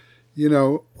mean,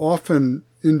 often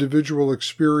individual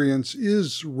experience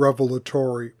is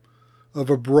revelatory of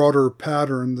a broader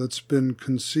pattern that's been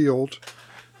concealed.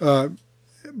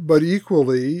 But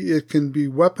equally, it can be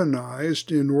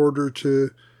weaponized in order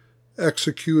to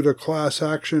execute a class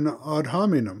action ad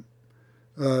hominem.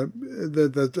 I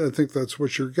think that's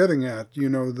what you're getting at,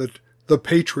 that the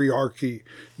patriarchy,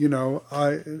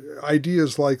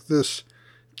 ideas like this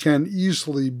can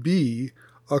easily be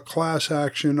a class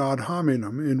action ad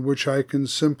hominem in which I can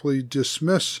simply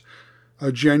dismiss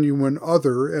a genuine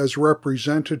other as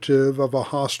representative of a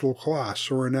hostile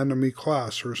class or an enemy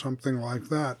class or something like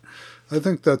that. I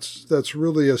think that's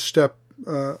really a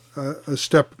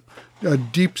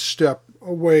deep step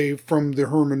away from the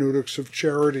hermeneutics of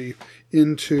charity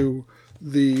into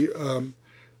the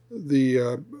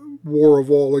war of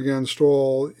all against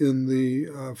all in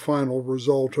the final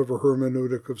result of a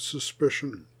hermeneutic of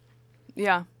suspicion.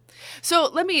 Yeah.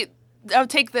 So I'll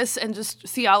take this and just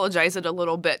theologize it a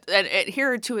little bit. And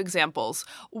here are two examples.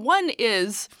 One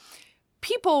is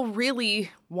people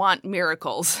really want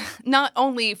miracles, not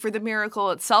only for the miracle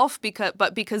itself,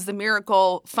 but because the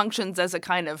miracle functions as a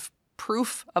kind of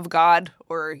proof of God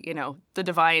or, the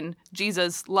divine,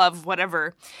 Jesus, love,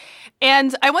 whatever.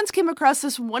 And I once came across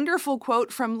this wonderful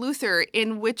quote from Luther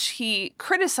in which he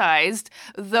criticized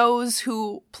those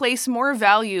who place more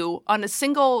value on a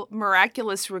single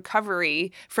miraculous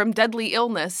recovery from deadly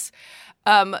illness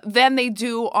than they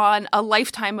do on a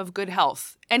lifetime of good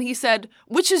health. And he said,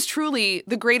 which is truly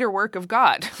the greater work of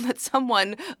God, that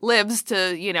someone lives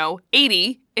to,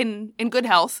 80 in good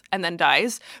health and then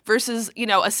dies versus,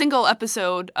 a single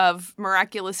episode of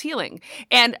miraculous healing.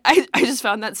 And I just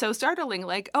found that so startling.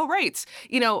 Like, oh, right.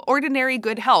 Ordinary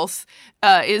good health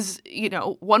is,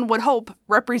 one would hope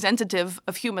representative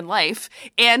of human life.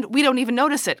 And we don't even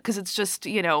notice it because it's just,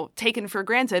 taken for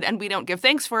granted and we don't give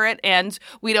thanks for it. And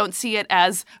we don't see it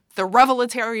as the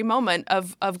revelatory moment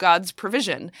of God's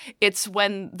provision. It's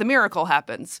when the miracle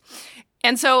happens.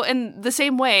 And so in the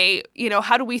same way,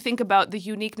 how do we think about the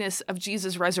uniqueness of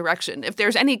Jesus' resurrection? If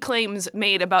there's any claims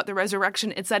made about the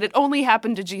resurrection, it's that it only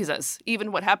happened to Jesus.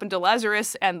 Even what happened to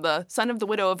Lazarus and the son of the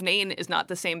widow of Nain is not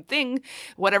the same thing.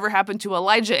 Whatever happened to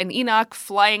Elijah and Enoch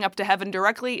flying up to heaven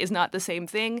directly is not the same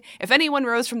thing. If anyone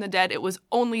rose from the dead, it was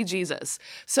only Jesus.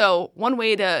 So one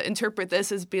way to interpret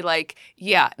this is be like,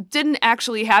 yeah, it didn't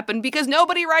actually happen because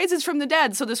nobody rises from the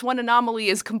dead. So this one anomaly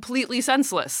is completely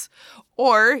senseless.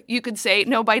 Or you could say,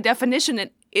 no, by definition,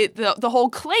 the whole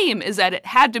claim is that it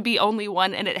had to be only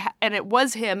one, and it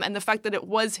was him, and the fact that it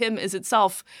was him is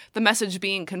itself the message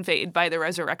being conveyed by the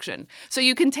resurrection. So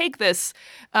you can take this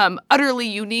utterly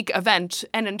unique event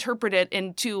and interpret it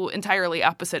in two entirely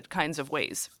opposite kinds of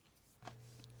ways.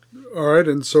 All right,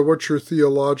 and so what's your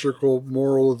theological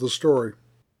moral of the story?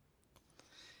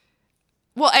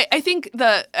 Well, I think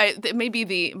maybe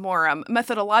the more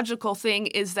methodological thing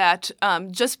is that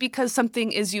just because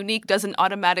something is unique doesn't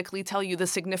automatically tell you the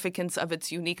significance of its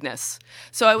uniqueness.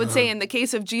 So I would say in the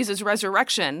case of Jesus'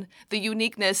 resurrection, the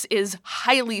uniqueness is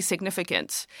highly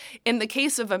significant. In the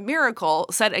case of a miracle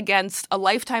set against a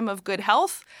lifetime of good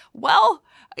health, well,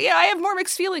 Yeah, I have more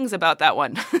mixed feelings about that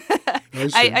one.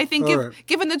 I think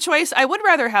given the choice, I would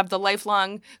rather have the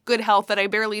lifelong good health that I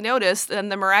barely notice than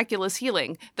the miraculous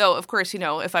healing. Though, of course,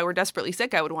 if I were desperately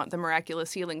sick, I would want the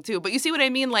miraculous healing too. But you see what I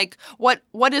mean? Like,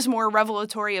 what is more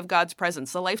revelatory of God's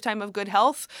presence, the lifetime of good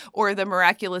health or the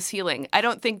miraculous healing? I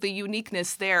don't think the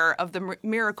uniqueness there of the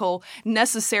miracle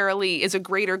necessarily is a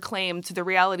greater claim to the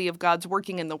reality of God's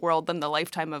working in the world than the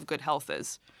lifetime of good health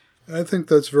is. I think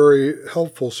that's very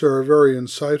helpful, Sarah, very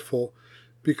insightful,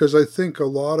 because I think a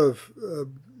lot of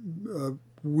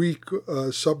weak,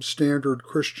 substandard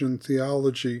Christian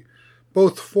theology,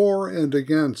 both for and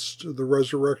against the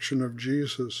resurrection of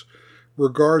Jesus,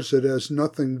 regards it as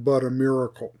nothing but a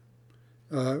miracle.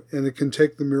 And it can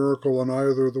take the miracle in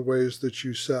either of the ways that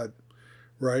you said,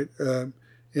 right?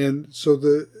 And so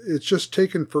it's just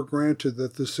taken for granted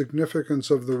that the significance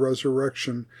of the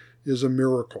resurrection is a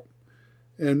miracle.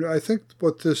 And I think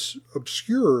what this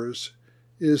obscures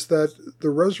is that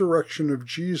the resurrection of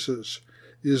Jesus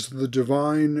is the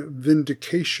divine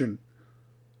vindication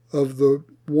of the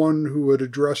one who had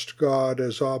addressed God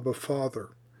as Abba Father,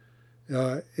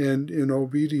 and in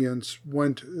obedience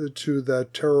went to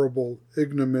that terrible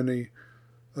ignominy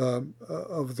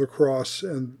of the cross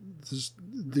and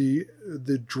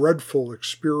the dreadful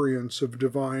experience of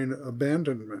divine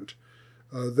abandonment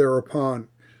thereupon.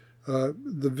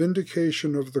 The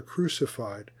vindication of the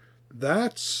crucified,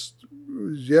 that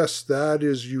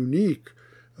is unique,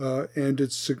 and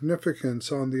its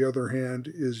significance, on the other hand,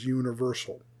 is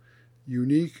universal.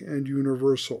 Unique and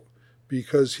universal.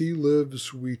 Because he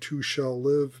lives, we too shall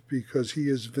live. Because he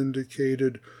is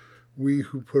vindicated, we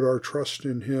who put our trust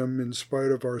in him in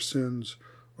spite of our sins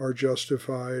are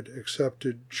justified,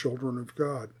 accepted children of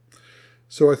God.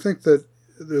 So I think that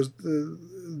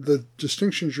the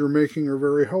distinctions you're making are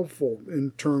very helpful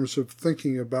in terms of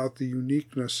thinking about the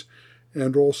uniqueness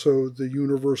and also the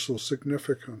universal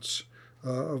significance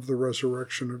of the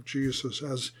resurrection of Jesus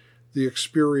as the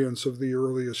experience of the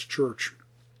earliest church.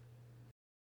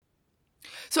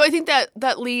 So I think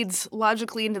that leads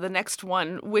logically into the next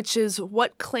one, which is,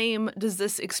 what claim does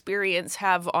this experience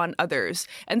have on others?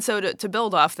 And so to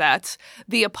build off that,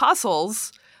 the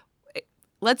apostles,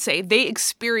 let's say, they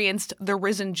experienced the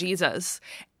risen Jesus.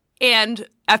 And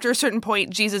after a certain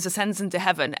point, Jesus ascends into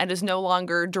heaven and is no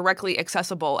longer directly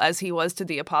accessible as he was to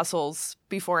the apostles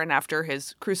before and after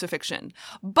his crucifixion.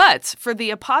 But for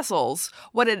the apostles,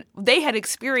 what they had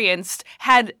experienced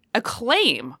had a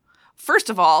claim, first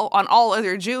of all, on all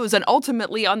other Jews and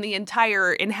ultimately on the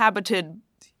entire inhabited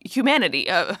humanity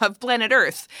of planet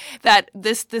Earth, that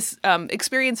this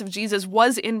experience of Jesus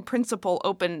was in principle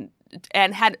open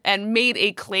and made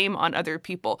a claim on other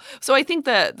people. So I think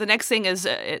the next thing is,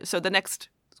 the next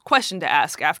question to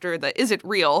ask after is it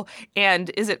real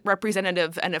and is it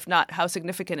representative, and if not, how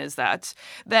significant is that?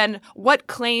 Then what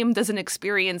claim does an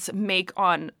experience make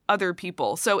on other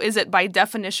people? So is it by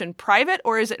definition private,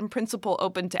 or is it in principle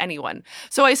open to anyone?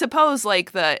 So I suppose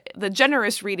like the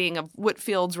generous reading of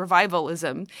Whitfield's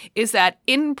revivalism is that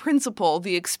in principle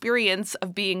the experience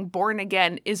of being born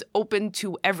again is open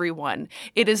to everyone.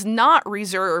 It is not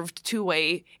reserved to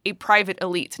a private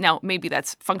elite. Now maybe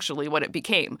that's functionally what it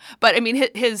became, but I mean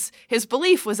his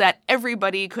belief was that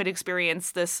everybody could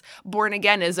experience this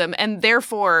born-againism, and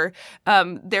therefore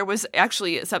there was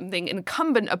actually something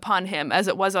incumbent upon him, as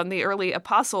it was on the early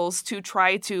apostles, to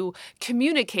try to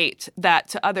communicate that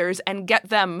to others and get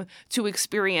them to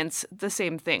experience the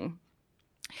same thing.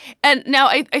 And now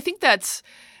I think that's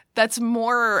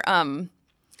more that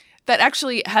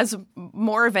actually has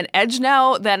more of an edge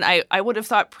now than I would have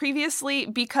thought previously,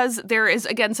 because there is,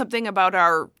 again, something about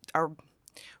our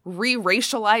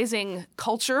re-racializing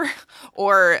culture,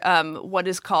 or what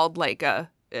is called like a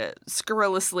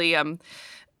scurrilously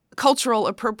cultural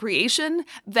appropriation,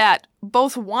 that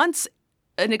both wants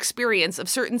an experience of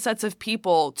certain sets of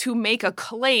people to make a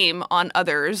claim on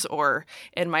others, or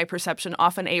in my perception,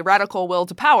 often a radical will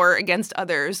to power against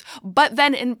others, but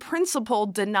then in principle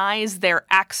denies their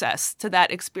access to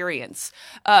that experience.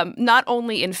 Not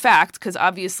only in fact, because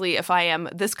obviously if I am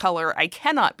this color, I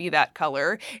cannot be that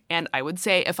color. And I would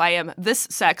say if I am this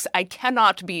sex, I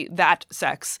cannot be that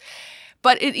sex.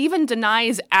 But it even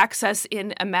denies access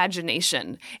in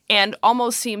imagination, and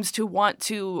almost seems to want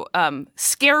to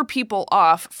scare people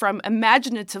off from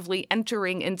imaginatively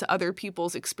entering into other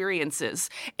people's experiences.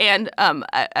 And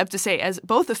I have to say, as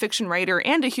both a fiction writer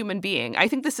and a human being, I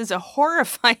think this is a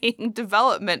horrifying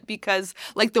development, because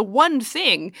like the one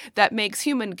thing that makes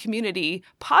human community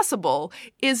possible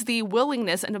is the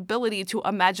willingness and ability to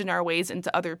imagine our ways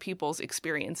into other people's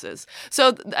experiences.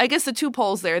 So I guess the two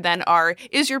poles there then are,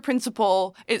 is your principle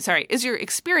is your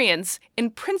experience in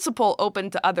principle open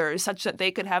to others such that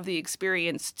they could have the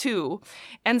experience too?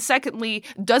 And secondly,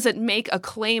 does it make a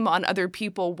claim on other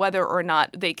people whether or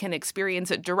not they can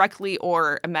experience it directly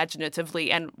or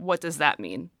imaginatively? And what does that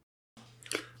mean?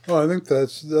 Well, I think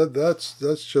that's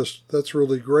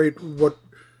really great. What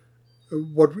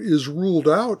is ruled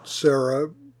out,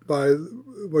 Sarah, by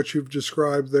what you've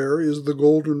described there is the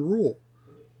golden rule.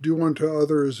 Do unto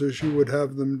others as you would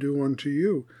have them do unto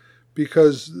you.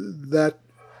 Because that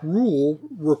rule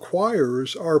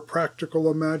requires our practical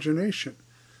imagination.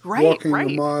 Walking a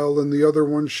mile in the other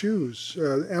one's shoes,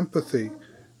 empathy,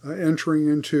 entering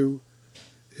into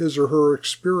his or her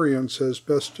experience as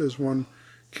best as one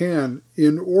can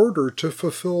in order to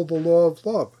fulfill the law of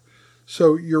love.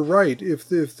 So you're right, if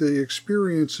the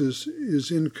experience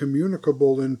is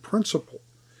incommunicable in principle,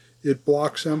 it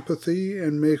blocks empathy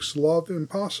and makes love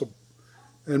impossible.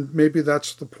 And maybe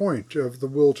that's the point of the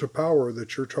will to power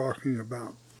that you're talking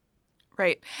about.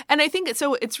 Right. And I think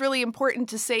it's really important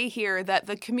to say here that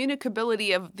the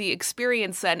communicability of the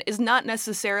experience then is not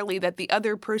necessarily that the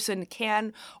other person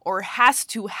can or has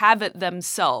to have it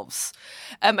themselves.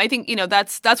 I think,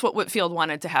 that's what Whitefield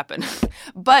wanted to happen.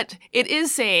 But it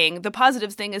is saying, the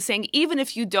positive thing is saying, even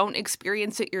if you don't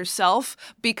experience it yourself,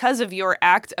 because of your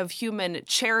act of human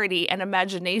charity and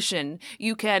imagination,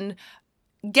 you can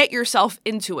get yourself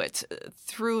into it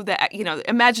through the,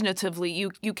 imaginatively,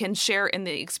 you can share in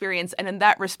the experience. And in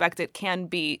that respect, it can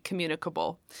be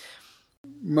communicable.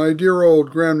 My dear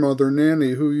old grandmother,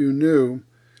 Nanny, who you knew,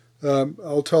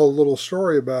 I'll tell a little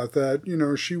story about that.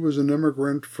 She was an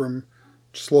immigrant from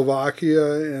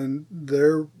Slovakia, and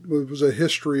there was a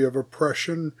history of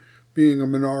oppression, being a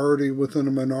minority within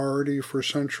a minority for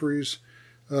centuries.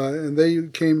 And they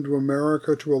came to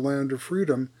America, to a land of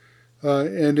freedom,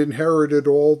 and inherited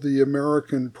all the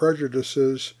American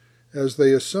prejudices as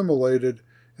they assimilated.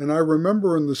 And I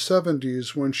remember in the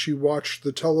 70s when she watched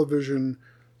the television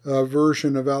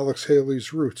version of Alex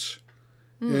Haley's Roots,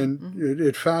 and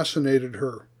it fascinated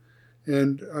her.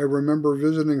 And I remember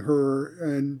visiting her,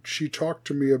 and she talked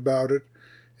to me about it,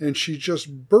 and she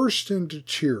just burst into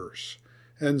tears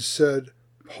and said,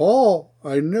 "Paul,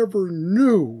 I never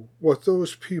knew what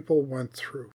those people went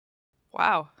through."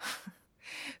 Wow.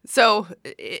 So,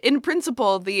 in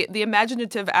principle, the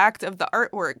imaginative act of the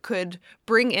artwork could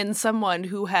bring in someone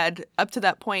who had, up to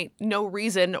that point, no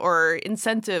reason or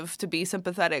incentive to be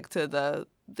sympathetic to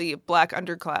the black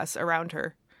underclass around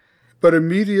her. But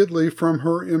immediately from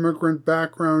her immigrant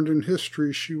background and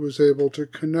history, she was able to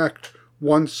connect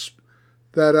once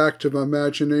that act of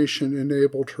imagination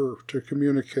enabled her to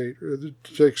communicate,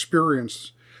 to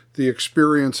experience the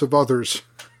experience of others.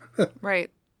 Right.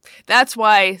 That's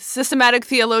why systematic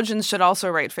theologians should also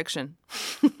write fiction.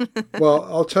 Well,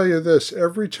 I'll tell you this.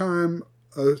 Every time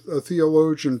a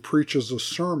theologian preaches a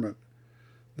sermon,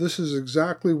 this is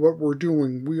exactly what we're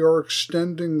doing. We are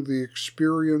extending the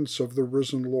experience of the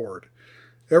risen Lord.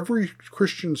 Every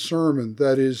Christian sermon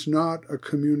that is not a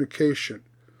communication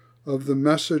of the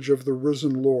message of the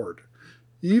risen Lord,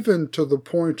 even to the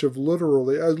point of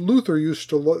literally, Luther used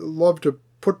to love to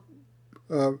put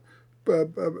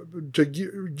to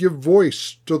give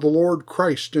voice to the Lord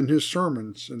Christ in his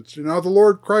sermons. And now the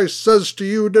Lord Christ says to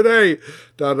you today,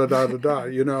 Right,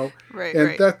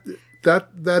 and right.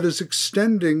 that is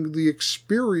extending the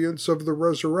experience of the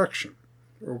resurrection.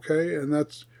 Okay? And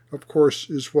that's, of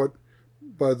course, is what,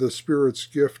 by the Spirit's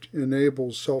gift,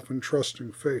 enables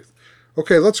self-entrusting faith.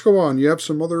 Okay, let's go on. You have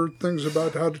some other things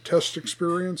about how to test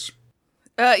experience?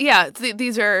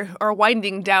 These are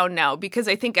winding down now, because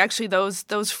I think actually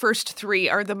those first three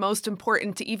are the most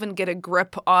important to even get a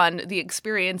grip on the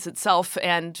experience itself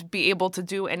and be able to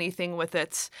do anything with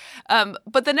it.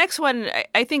 But the next one,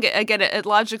 I think, again, it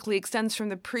logically extends from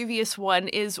the previous one,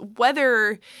 is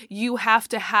whether you have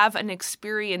to have an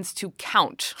experience to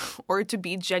count or to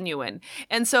be genuine.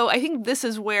 And so I think this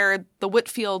is where the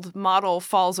Whitefield model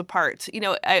falls apart.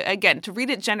 Again, to read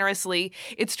it generously,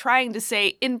 it's trying to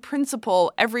say, in principle,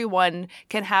 everyone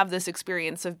can have this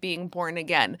experience of being born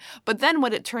again. But then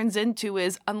what it turns into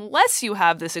is, unless you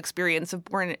have this experience of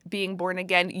being born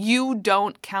again, you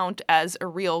don't count as a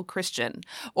real Christian.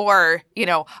 Or,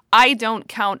 I don't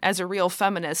count as a real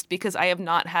feminist because I have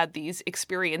not had these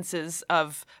experiences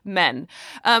of men.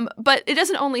 But it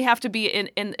doesn't only have to be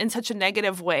in such a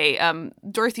negative way.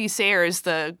 Dorothy Sayers,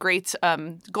 the great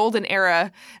golden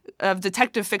era of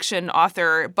detective fiction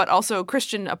author, but also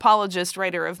Christian apologist,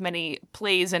 writer of many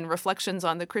plays and reflections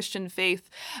on the Christian faith.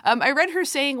 I read her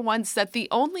saying once that the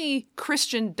only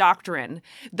Christian doctrine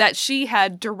that she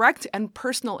had direct and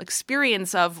personal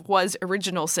experience of was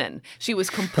original sin. She was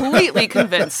completely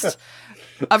convinced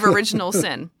of original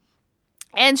sin.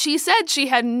 And she said she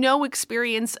had no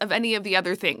experience of any of the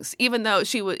other things, even though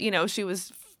she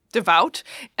was devout,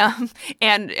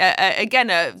 and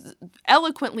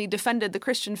eloquently defended the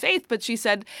Christian faith. But she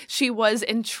said she was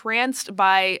entranced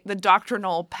by the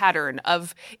doctrinal pattern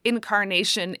of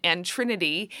incarnation and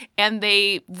Trinity, and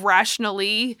they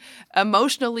rationally,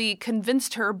 emotionally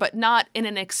convinced her, but not in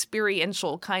an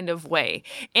experiential kind of way.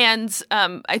 And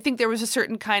I think there was a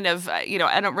certain kind of, I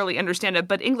don't really understand it,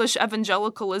 but English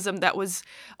evangelicalism that was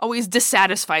always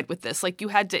dissatisfied with this. Like, you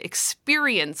had to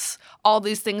experience all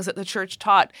these things that the church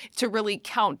taught to really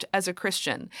count as a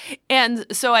Christian. And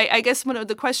so I guess one of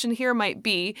the question here might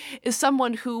be, is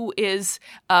someone who is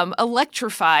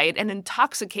electrified and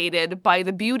intoxicated by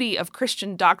the beauty of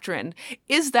Christian doctrine,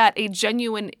 is that a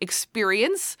genuine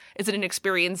experience? Is it an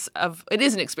experience of, it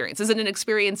is an experience. Is it an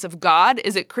experience of God?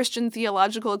 Is it Christian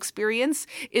theological experience?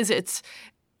 Is it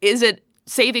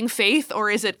saving faith,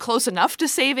 or is it close enough to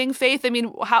saving faith? I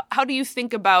mean, how do you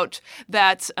think about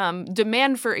that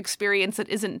demand for experience that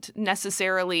isn't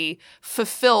necessarily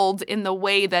fulfilled in the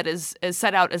way that is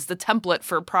set out as the template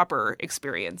for proper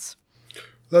experience?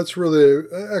 That's really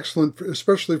excellent,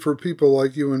 especially for people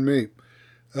like you and me.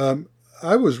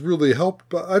 I was really helped,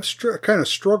 but I've kind of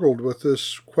struggled with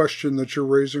this question that you're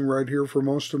raising right here for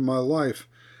most of my life.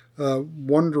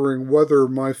 Wondering whether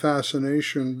my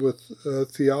fascination with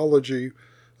theology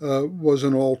was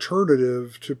an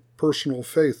alternative to personal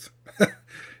faith. I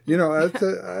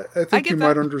think you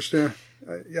might understand.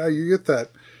 Yeah, you get that.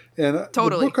 And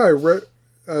totally.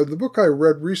 The book I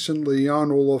read recently,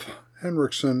 Jan Olaf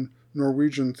Henriksen,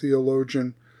 Norwegian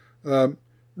theologian,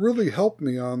 really helped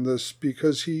me on this,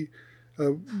 because he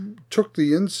took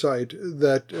the insight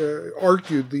that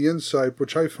argued the insight,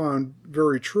 which I found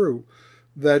very true,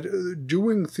 that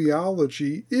doing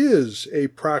theology is a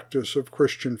practice of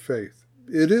Christian faith.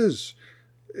 It is.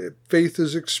 Faith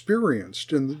is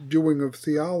experienced in the doing of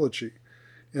theology.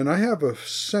 And I have a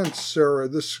sense, Sarah,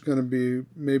 this is going to be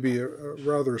maybe a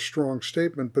rather strong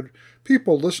statement, but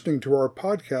people listening to our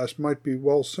podcast might be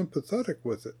well sympathetic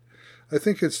with it. I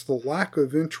think it's the lack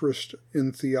of interest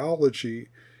in theology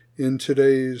in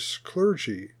today's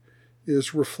clergy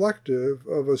is reflective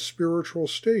of a spiritual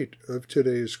state of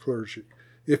today's clergy,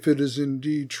 if it is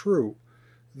indeed true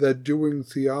that doing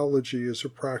theology is a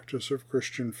practice of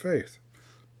Christian faith.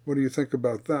 What do you think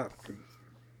about that?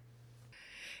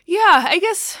 Yeah,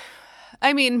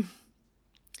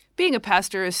 being a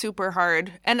pastor is super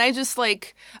hard. And I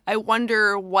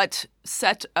wonder what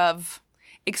set of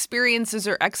experiences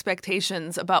or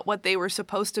expectations about what they were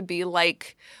supposed to be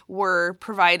like were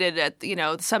provided at,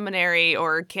 the seminary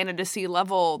or candidacy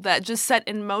level that just set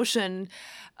in motion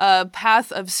a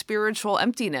path of spiritual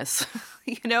emptiness.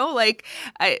 I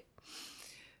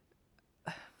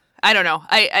don't know.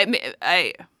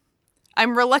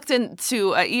 I'm reluctant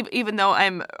to, even though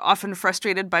I'm often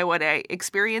frustrated by what I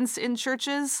experience in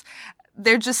churches,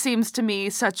 there just seems to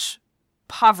me such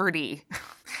poverty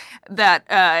that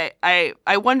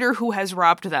I wonder who has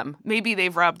robbed them. Maybe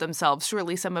they've robbed themselves.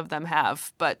 Surely some of them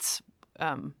have, but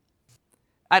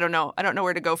I don't know. I don't know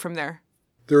where to go from there.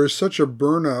 There is such a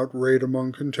burnout rate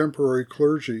among contemporary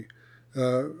clergy.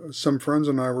 Some friends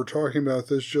and I were talking about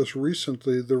this just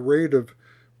recently. The rate of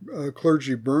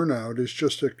clergy burnout is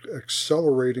just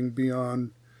accelerating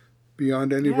beyond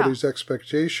anybody's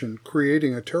expectation,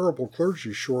 creating a terrible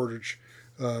clergy shortage.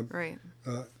 Right.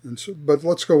 But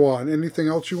let's go on. Anything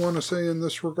else you want to say in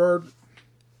this regard?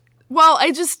 Well,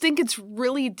 I just think it's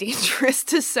really dangerous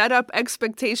to set up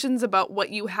expectations about what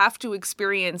you have to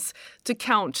experience to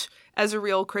count as a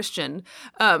real Christian.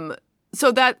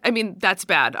 So that's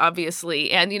bad,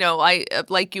 obviously. And, I,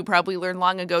 like you probably learned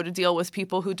long ago, to deal with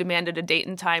people who demanded a date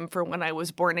and time for when I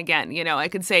was born again. I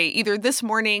could say either this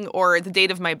morning or the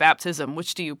date of my baptism.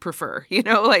 Which do you prefer?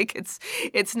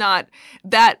 It's not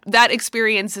that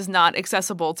experience is not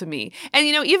accessible to me. And,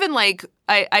 even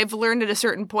I've learned at a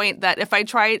certain point that if I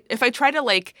try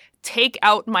to take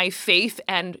out my faith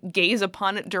and gaze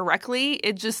upon it directly,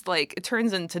 it just it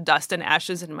turns into dust and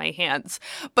ashes in my hands.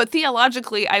 But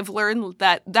theologically, I've learned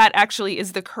that actually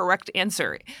is the correct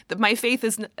answer. That my faith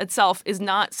itself is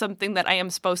not something that I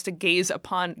am supposed to gaze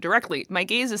upon directly. My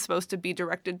gaze is supposed to be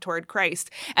directed toward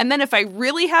Christ. And then if I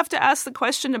really have to ask the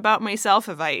question about myself,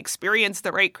 if I experience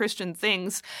the right Christian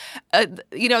things,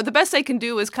 the best I can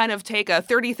do is kind of take a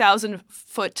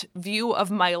 30,000-foot view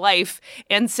of my life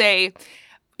and say,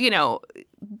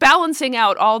 balancing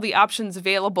out all the options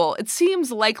available, it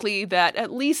seems likely that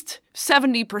at least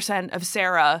 70% of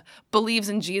Sarah believes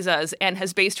in Jesus and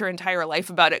has based her entire life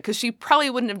about it, because she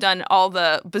probably wouldn't have done all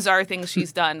the bizarre things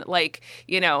she's done,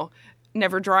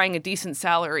 never drawing a decent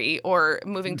salary or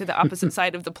moving to the opposite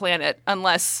side of the planet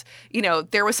unless,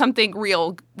 there was something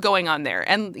real going on there.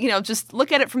 And, just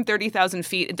look at it from 30,000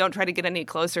 feet and don't try to get any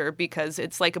closer because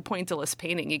it's like a pointillist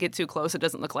painting. You get too close, it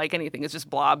doesn't look like anything. It's just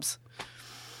blobs.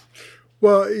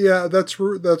 Well, yeah, that's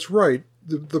right.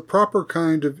 The proper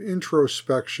kind of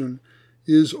introspection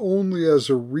is only as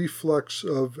a reflex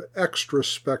of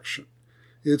extrospection.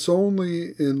 It's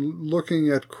only in looking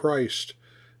at Christ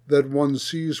that one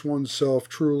sees oneself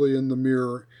truly in the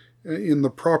mirror in the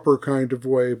proper kind of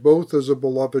way, both as a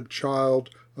beloved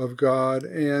child of God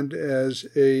and as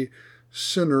a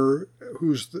sinner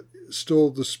who's still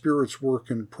the Spirit's work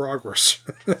in progress,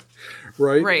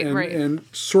 right? Right, right. And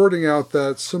sorting out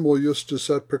that simul justus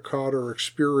et peccator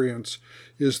experience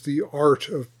is the art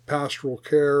of pastoral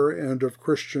care and of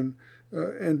Christian,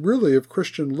 and really of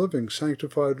Christian living,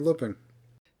 sanctified living.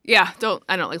 Yeah,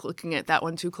 I don't like looking at that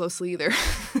one too closely either.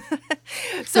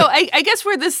 So I guess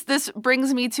where this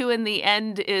brings me to in the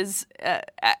end is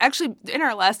actually in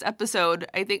our last episode,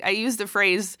 I think I used the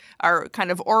phrase our kind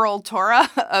of oral Torah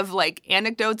of like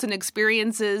anecdotes and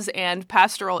experiences and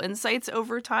pastoral insights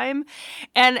over time.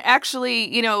 And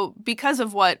actually, because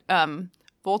of what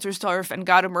Wolterstorff and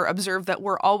Gadamer observed that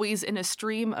we're always in a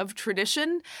stream of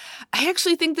tradition. I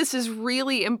actually think this is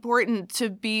really important to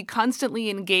be constantly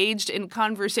engaged in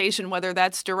conversation, whether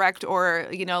that's direct or,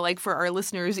 like for our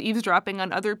listeners, eavesdropping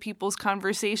on other people's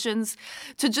conversations,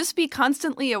 to just be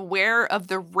constantly aware of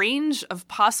the range of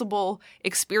possible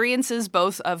experiences,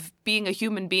 both of being a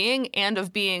human being and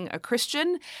of being a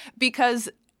Christian, because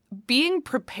being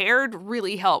prepared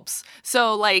really helps.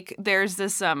 So like there's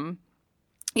this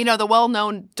the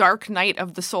well-known dark night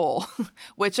of the soul,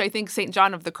 which I think St.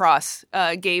 John of the Cross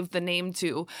gave the name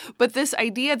to. But this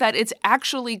idea that it's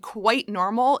actually quite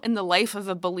normal in the life of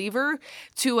a believer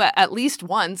to at least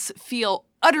once feel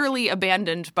utterly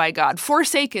abandoned by God,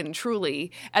 forsaken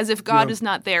truly, as if God is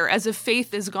not there, as if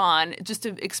faith is gone, just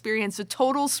to experience a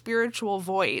total spiritual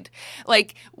void.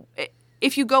 Like,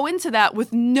 if you go into that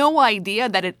with no idea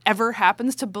that it ever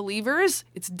happens to believers,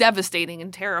 it's devastating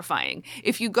and terrifying.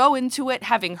 If you go into it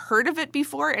having heard of it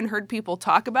before and heard people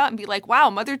talk about and be like, wow,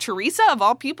 Mother Teresa of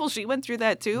all people, she went through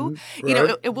that too.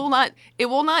 Right. It will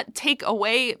not take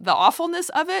away the awfulness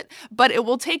of it, but it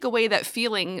will take away that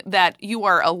feeling that you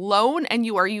are alone and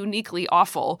you are uniquely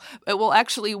awful. It will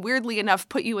actually, weirdly enough,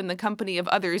 put you in the company of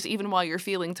others, even while you're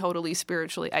feeling totally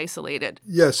spiritually isolated.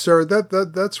 Yes, Sarah,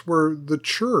 that's where the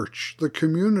church, the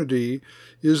community,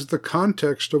 is the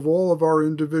context of all of our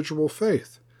individual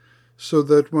faith, so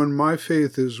that when my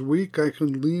faith is weak, I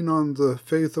can lean on the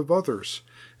faith of others.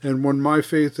 And when my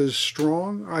faith is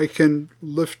strong, I can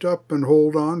lift up and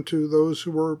hold on to those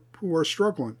who are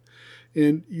struggling.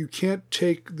 And you can't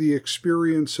take the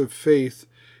experience of faith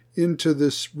into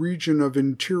this region of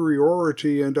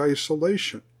interiority and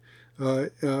isolation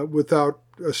without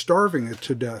starving it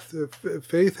to death. If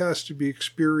faith has to be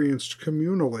experienced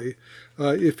communally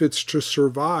if it's to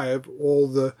survive all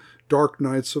the dark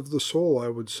nights of the soul, I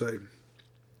would say.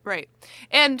 Right.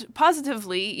 And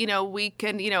positively, we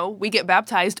can, we get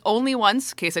baptized only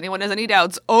once, in case anyone has any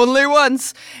doubts, only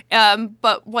once.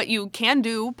 But what you can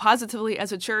do positively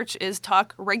as a church is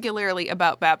talk regularly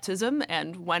about baptism.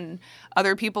 And when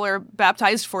other people are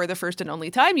baptized for the first and only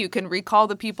time, you can recall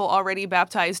the people already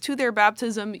baptized to their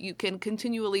baptism. You can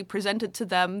continually present it to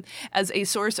them as a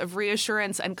source of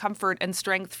reassurance and comfort and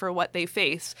strength for what they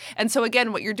face. And so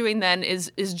again, what you're doing then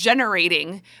is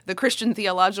generating the Christian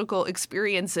theological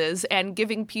experiences and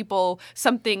giving people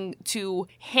something to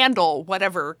handle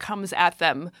whatever comes at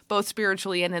them, both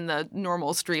spiritually and in the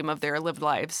normal stream of their lived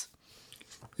lives.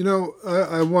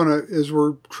 I want to, as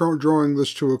we're drawing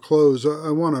this to a close,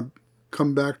 I want to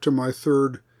come back to my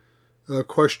third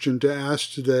question to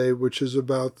ask today, which is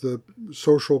about the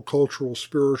social, cultural,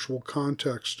 spiritual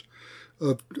context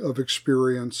of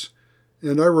experience.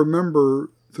 And I remember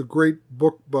the great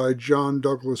book by John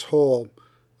Douglas Hall,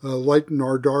 Lighten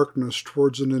Our Darkness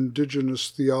Towards an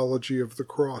Indigenous Theology of the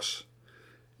Cross,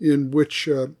 in which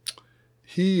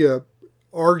he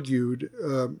argued,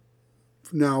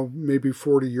 now maybe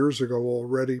 40 years ago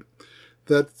already,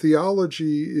 that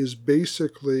theology is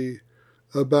basically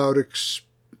about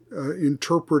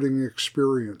interpreting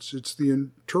experience. It's the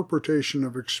interpretation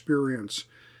of experience.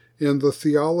 And the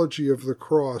theology of the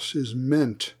cross is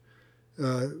meant,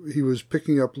 he was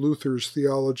picking up Luther's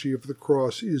theology of the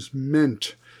cross, is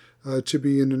meant to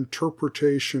be an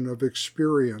interpretation of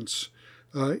experience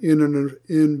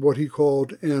in what he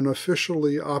called an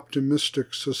officially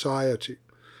optimistic society,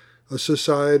 a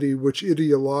society which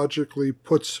ideologically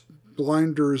puts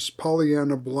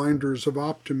Pollyanna blinders of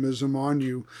optimism on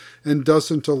you and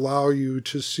doesn't allow you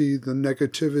to see the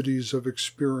negativities of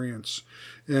experience.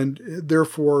 And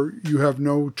therefore, you have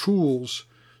no tools,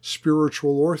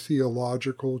 spiritual or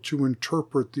theological, to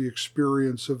interpret the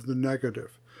experience of the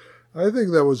negative. I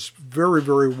think that was very,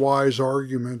 very wise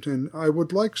argument, and I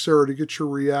would like, Sarah, to get your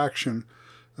reaction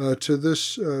to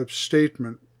this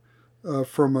statement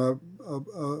from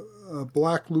a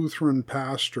black Lutheran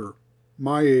pastor,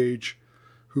 my age,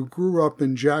 who grew up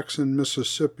in Jackson,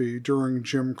 Mississippi during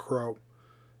Jim Crow.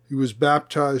 He was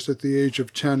baptized at the age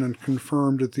of 10 and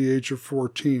confirmed at the age of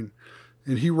 14,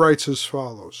 and he writes as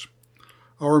follows: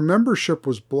 "Our membership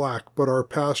was black, but our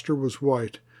pastor was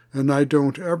white, and I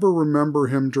don't ever remember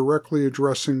him directly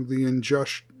addressing the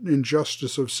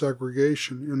injustice of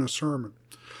segregation in a sermon.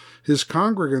 His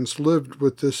congregants lived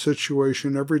with this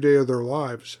situation every day of their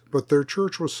lives, but their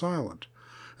church was silent,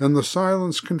 and the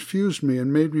silence confused me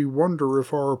and made me wonder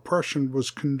if our oppression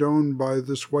was condoned by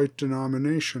this white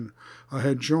denomination I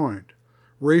had joined.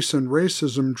 Race and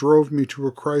racism drove me to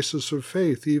a crisis of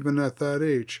faith even at that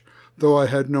age, though I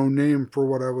had no name for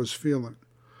what I was feeling.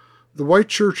 The white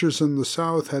churches in the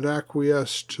South had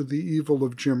acquiesced to the evil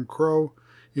of Jim Crow.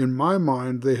 In my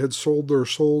mind, they had sold their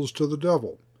souls to the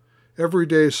devil. Every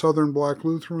day, Southern black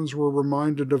Lutherans were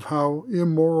reminded of how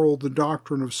immoral the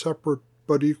doctrine of separate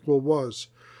but equal was,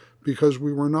 because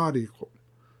we were not equal.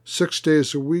 6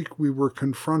 days a week, we were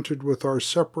confronted with our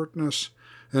separateness,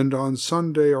 and on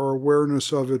Sunday, our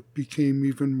awareness of it became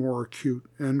even more acute."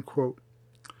 End quote.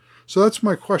 So that's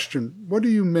my question. What do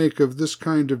you make of this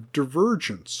kind of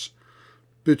divergence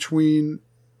between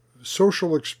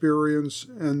social experience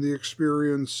and the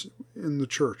experience in the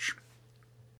church?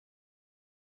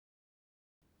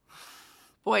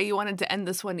 Boy, you wanted to end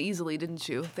this one easily, didn't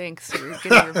you? Thanks for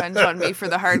getting revenge on me for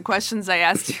the hard questions I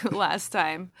asked you last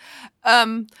time.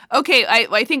 Okay,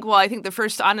 I think the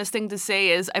first honest thing to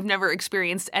say is I've never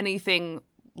experienced anything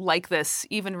like this,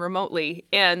 even remotely.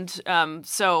 And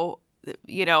so,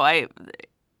 I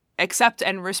accept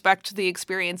and respect the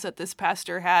experience that this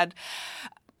pastor had.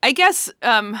 I guess,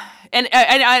 and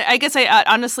I guess I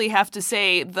honestly have to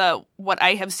say what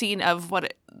I have seen of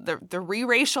what the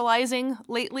re-racializing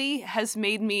lately has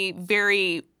made me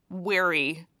very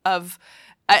wary of.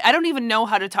 I don't even know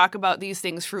how to talk about these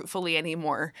things fruitfully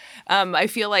anymore. I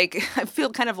feel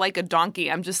kind of like a donkey.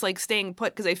 I'm just like staying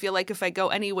put because I feel like if I go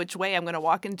any which way, I'm going to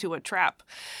walk into a trap.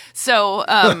 So,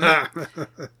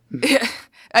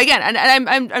 again, and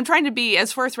I'm trying to be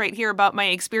as forthright here about my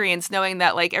experience, knowing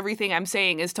that like everything I'm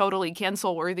saying is totally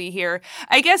cancel worthy here.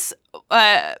 I guess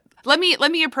let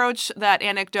me approach that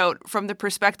anecdote from the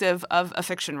perspective of a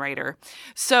fiction writer.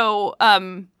 So,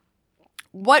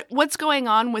 what's going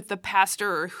on with the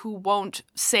pastor who won't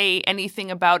say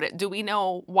anything about it? Do we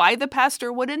know why the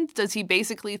pastor wouldn't? Does he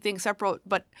basically think separate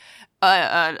but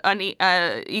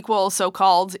equal,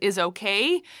 so-called, is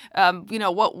okay?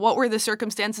 What were the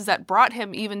circumstances that brought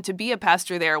him even to be a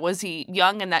pastor there? Was he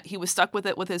young and that he was stuck with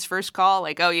it with his first call?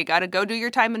 Like, oh, you got to go do your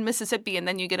time in Mississippi and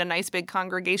then you get a nice big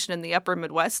congregation in the upper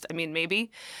Midwest? I mean,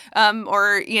 maybe.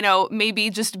 Or maybe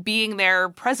just being there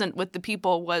present with the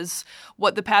people was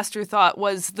what the pastor thought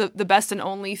was the best and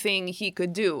only thing he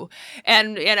could do.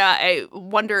 And I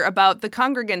wonder about the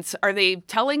congregants. Are they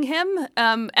telling him?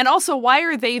 And also, why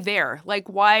are they there? Like,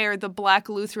 why are the black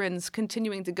Lutherans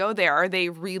continuing to go there? Are they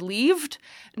relieved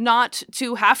not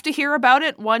to have to hear about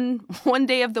it one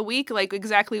day of the week? Like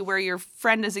exactly where your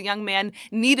friend as a young man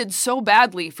needed so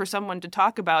badly for someone to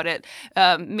talk about it.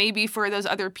 Maybe for those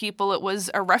other people, it was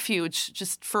a refuge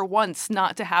just for once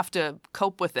not to have to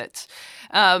cope with it.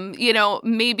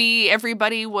 Maybe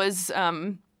everybody was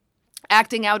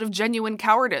acting out of genuine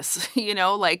cowardice,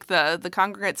 like the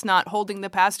congregants not holding the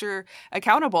pastor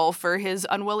accountable for his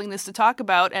unwillingness to talk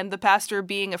about, and the pastor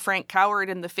being a frank coward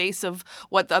in the face of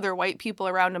what the other white people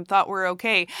around him thought were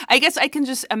okay. I guess I can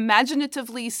just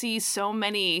imaginatively see so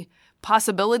many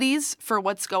possibilities for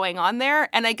what's going on there.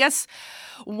 And I guess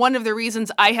one of the reasons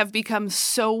I have become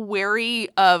so wary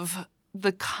of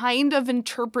the kind of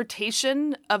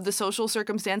interpretation of the social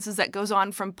circumstances that goes on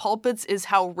from pulpits is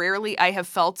how rarely I have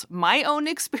felt my own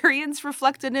experience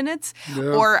reflected in it,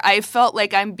 or I felt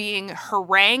like I'm being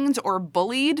harangued or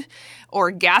bullied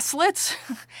or gaslit.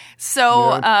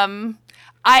 So I'm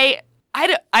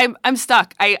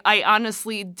stuck. I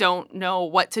honestly don't know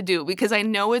what to do because I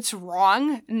know it's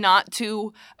wrong not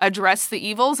to address the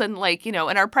evils. And in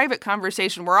our private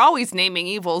conversation, we're always naming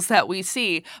evils that we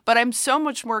see, but I'm so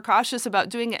much more cautious about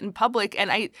doing it in public. And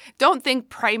I don't think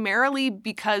primarily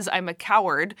because I'm a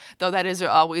coward, though that is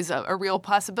always a real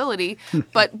possibility,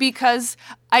 but because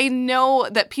I know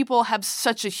that people have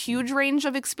such a huge range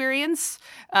of experience,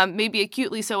 maybe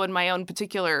acutely so in my own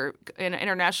particular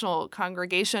international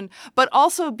congregation, but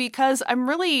also because I'm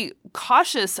really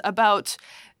cautious about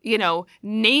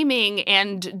naming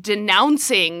and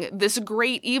denouncing this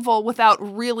great evil without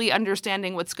really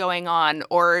understanding what's going on,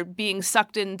 or being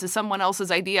sucked into someone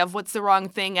else's idea of what's the wrong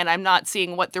thing and I'm not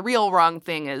seeing what the real wrong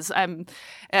thing is.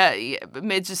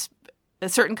 It's just a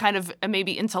certain kind of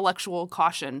maybe intellectual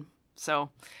caution. So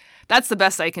that's the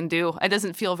best I can do. It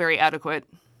doesn't feel very adequate.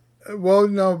 Well,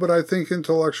 no, but I think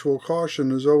intellectual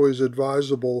caution is always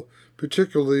advisable,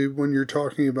 particularly when you're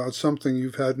talking about something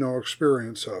you've had no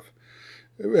experience of.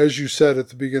 As you said at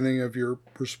the beginning of your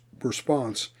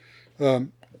response,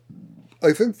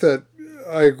 I think that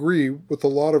I agree with a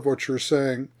lot of what you're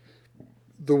saying,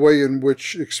 the way in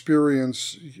which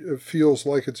experience feels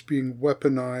like it's being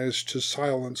weaponized to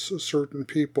silence certain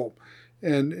people,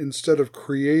 and instead of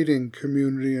creating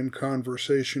community and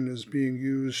conversation is being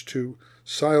used to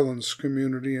silence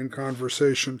community and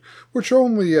conversation, which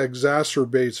only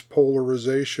exacerbates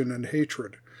polarization and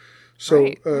hatred.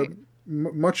 So right.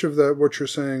 Much of that, what you're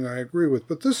saying, I agree with.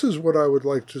 But this is what I would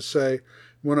like to say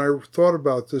when I thought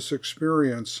about this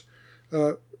experience.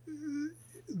 The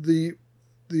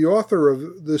author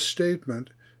of this statement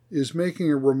is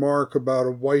making a remark about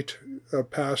a white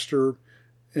pastor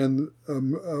and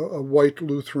a white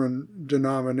Lutheran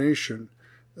denomination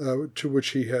to which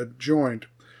he had joined.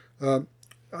 I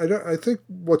think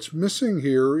what's missing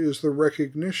here is the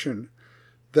recognition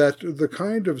that the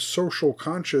kind of social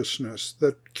consciousness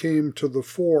that came to the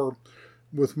fore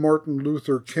with Martin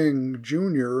Luther King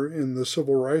Jr. in the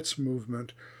civil rights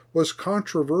movement was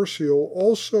controversial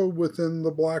also within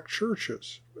the black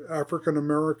churches, African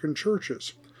American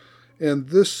churches. And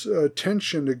this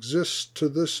tension exists to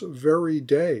this very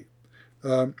day.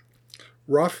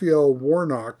 Raphael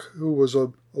Warnock, who was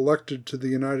elected to the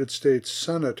United States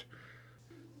Senate,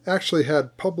 actually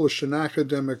had published an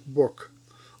academic book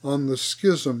on the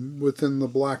schism within the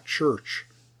black church,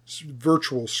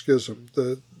 virtual schism,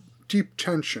 the deep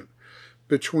tension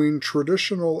between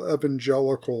traditional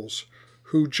evangelicals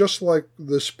who, just like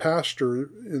this pastor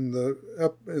in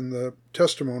the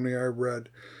testimony I read,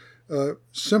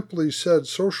 simply said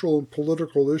social and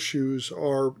political issues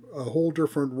are a whole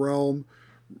different realm.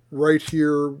 Right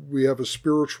here, we have a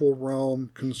spiritual realm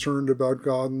concerned about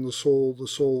God and the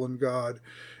soul and God.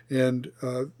 And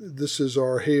this is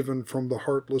our haven from the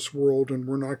heartless world, and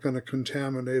we're not going to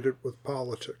contaminate it with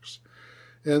politics.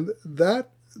 And that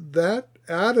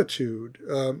attitude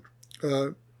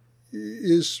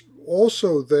is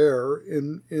also there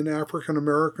in African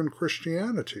American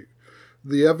Christianity.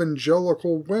 The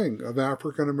evangelical wing of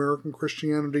African American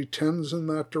Christianity tends in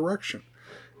that direction.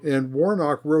 And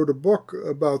Warnock wrote a book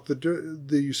about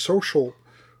the social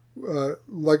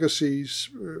legacies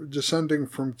descending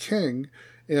from King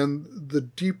and the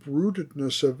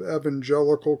deep-rootedness of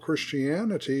evangelical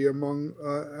Christianity among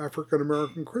African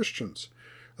American Christians.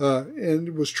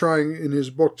 And was trying in his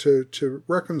book to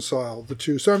reconcile the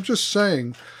two. So I'm just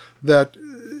saying that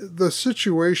the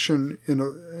situation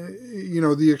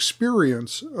the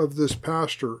experience of this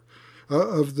pastor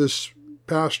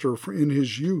in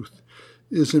his youth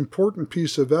is an important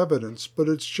piece of evidence, but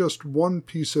it's just one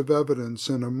piece of evidence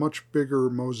in a much bigger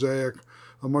mosaic,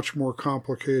 a much more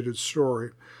complicated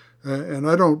story. And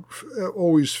I don't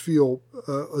always feel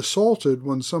assaulted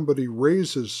when somebody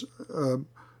raises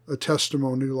a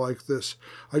testimony like this.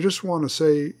 I just want to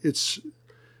say it's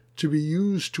to be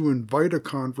used to invite a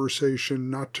conversation,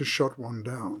 not to shut one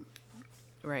down.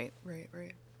 Right.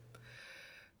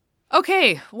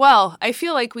 Okay, well, I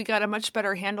feel like we got a much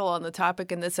better handle on the topic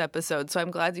in this episode, so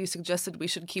I'm glad you suggested we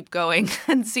should keep going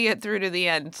and see it through to the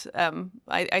end.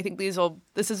 I think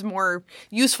this is more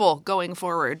useful going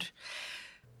forward.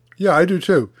 Yeah, I do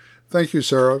too. Thank you,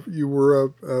 Sarah. You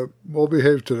were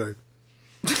well-behaved today.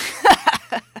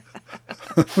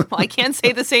 Well, I can't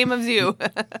say the same as you.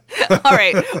 All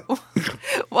right.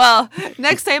 Well,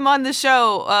 next time on the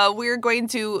show, we're going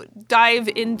to dive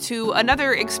into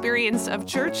another experience of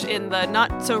church in the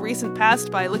not-so-recent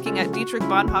past by looking at Dietrich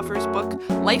Bonhoeffer's book,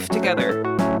 Life Together.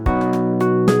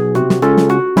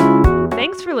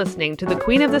 Thanks for listening to the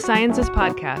Queen of the Sciences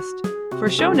podcast. For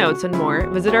show notes and more,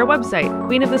 visit our website,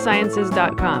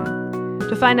 queenofthesciences.com.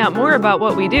 To find out more about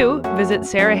what we do, visit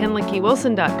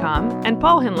sarahhinlickywilson.com and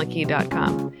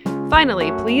paulhinlicky.com.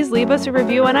 Finally, please leave us a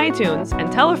review on iTunes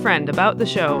and tell a friend about the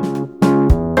show.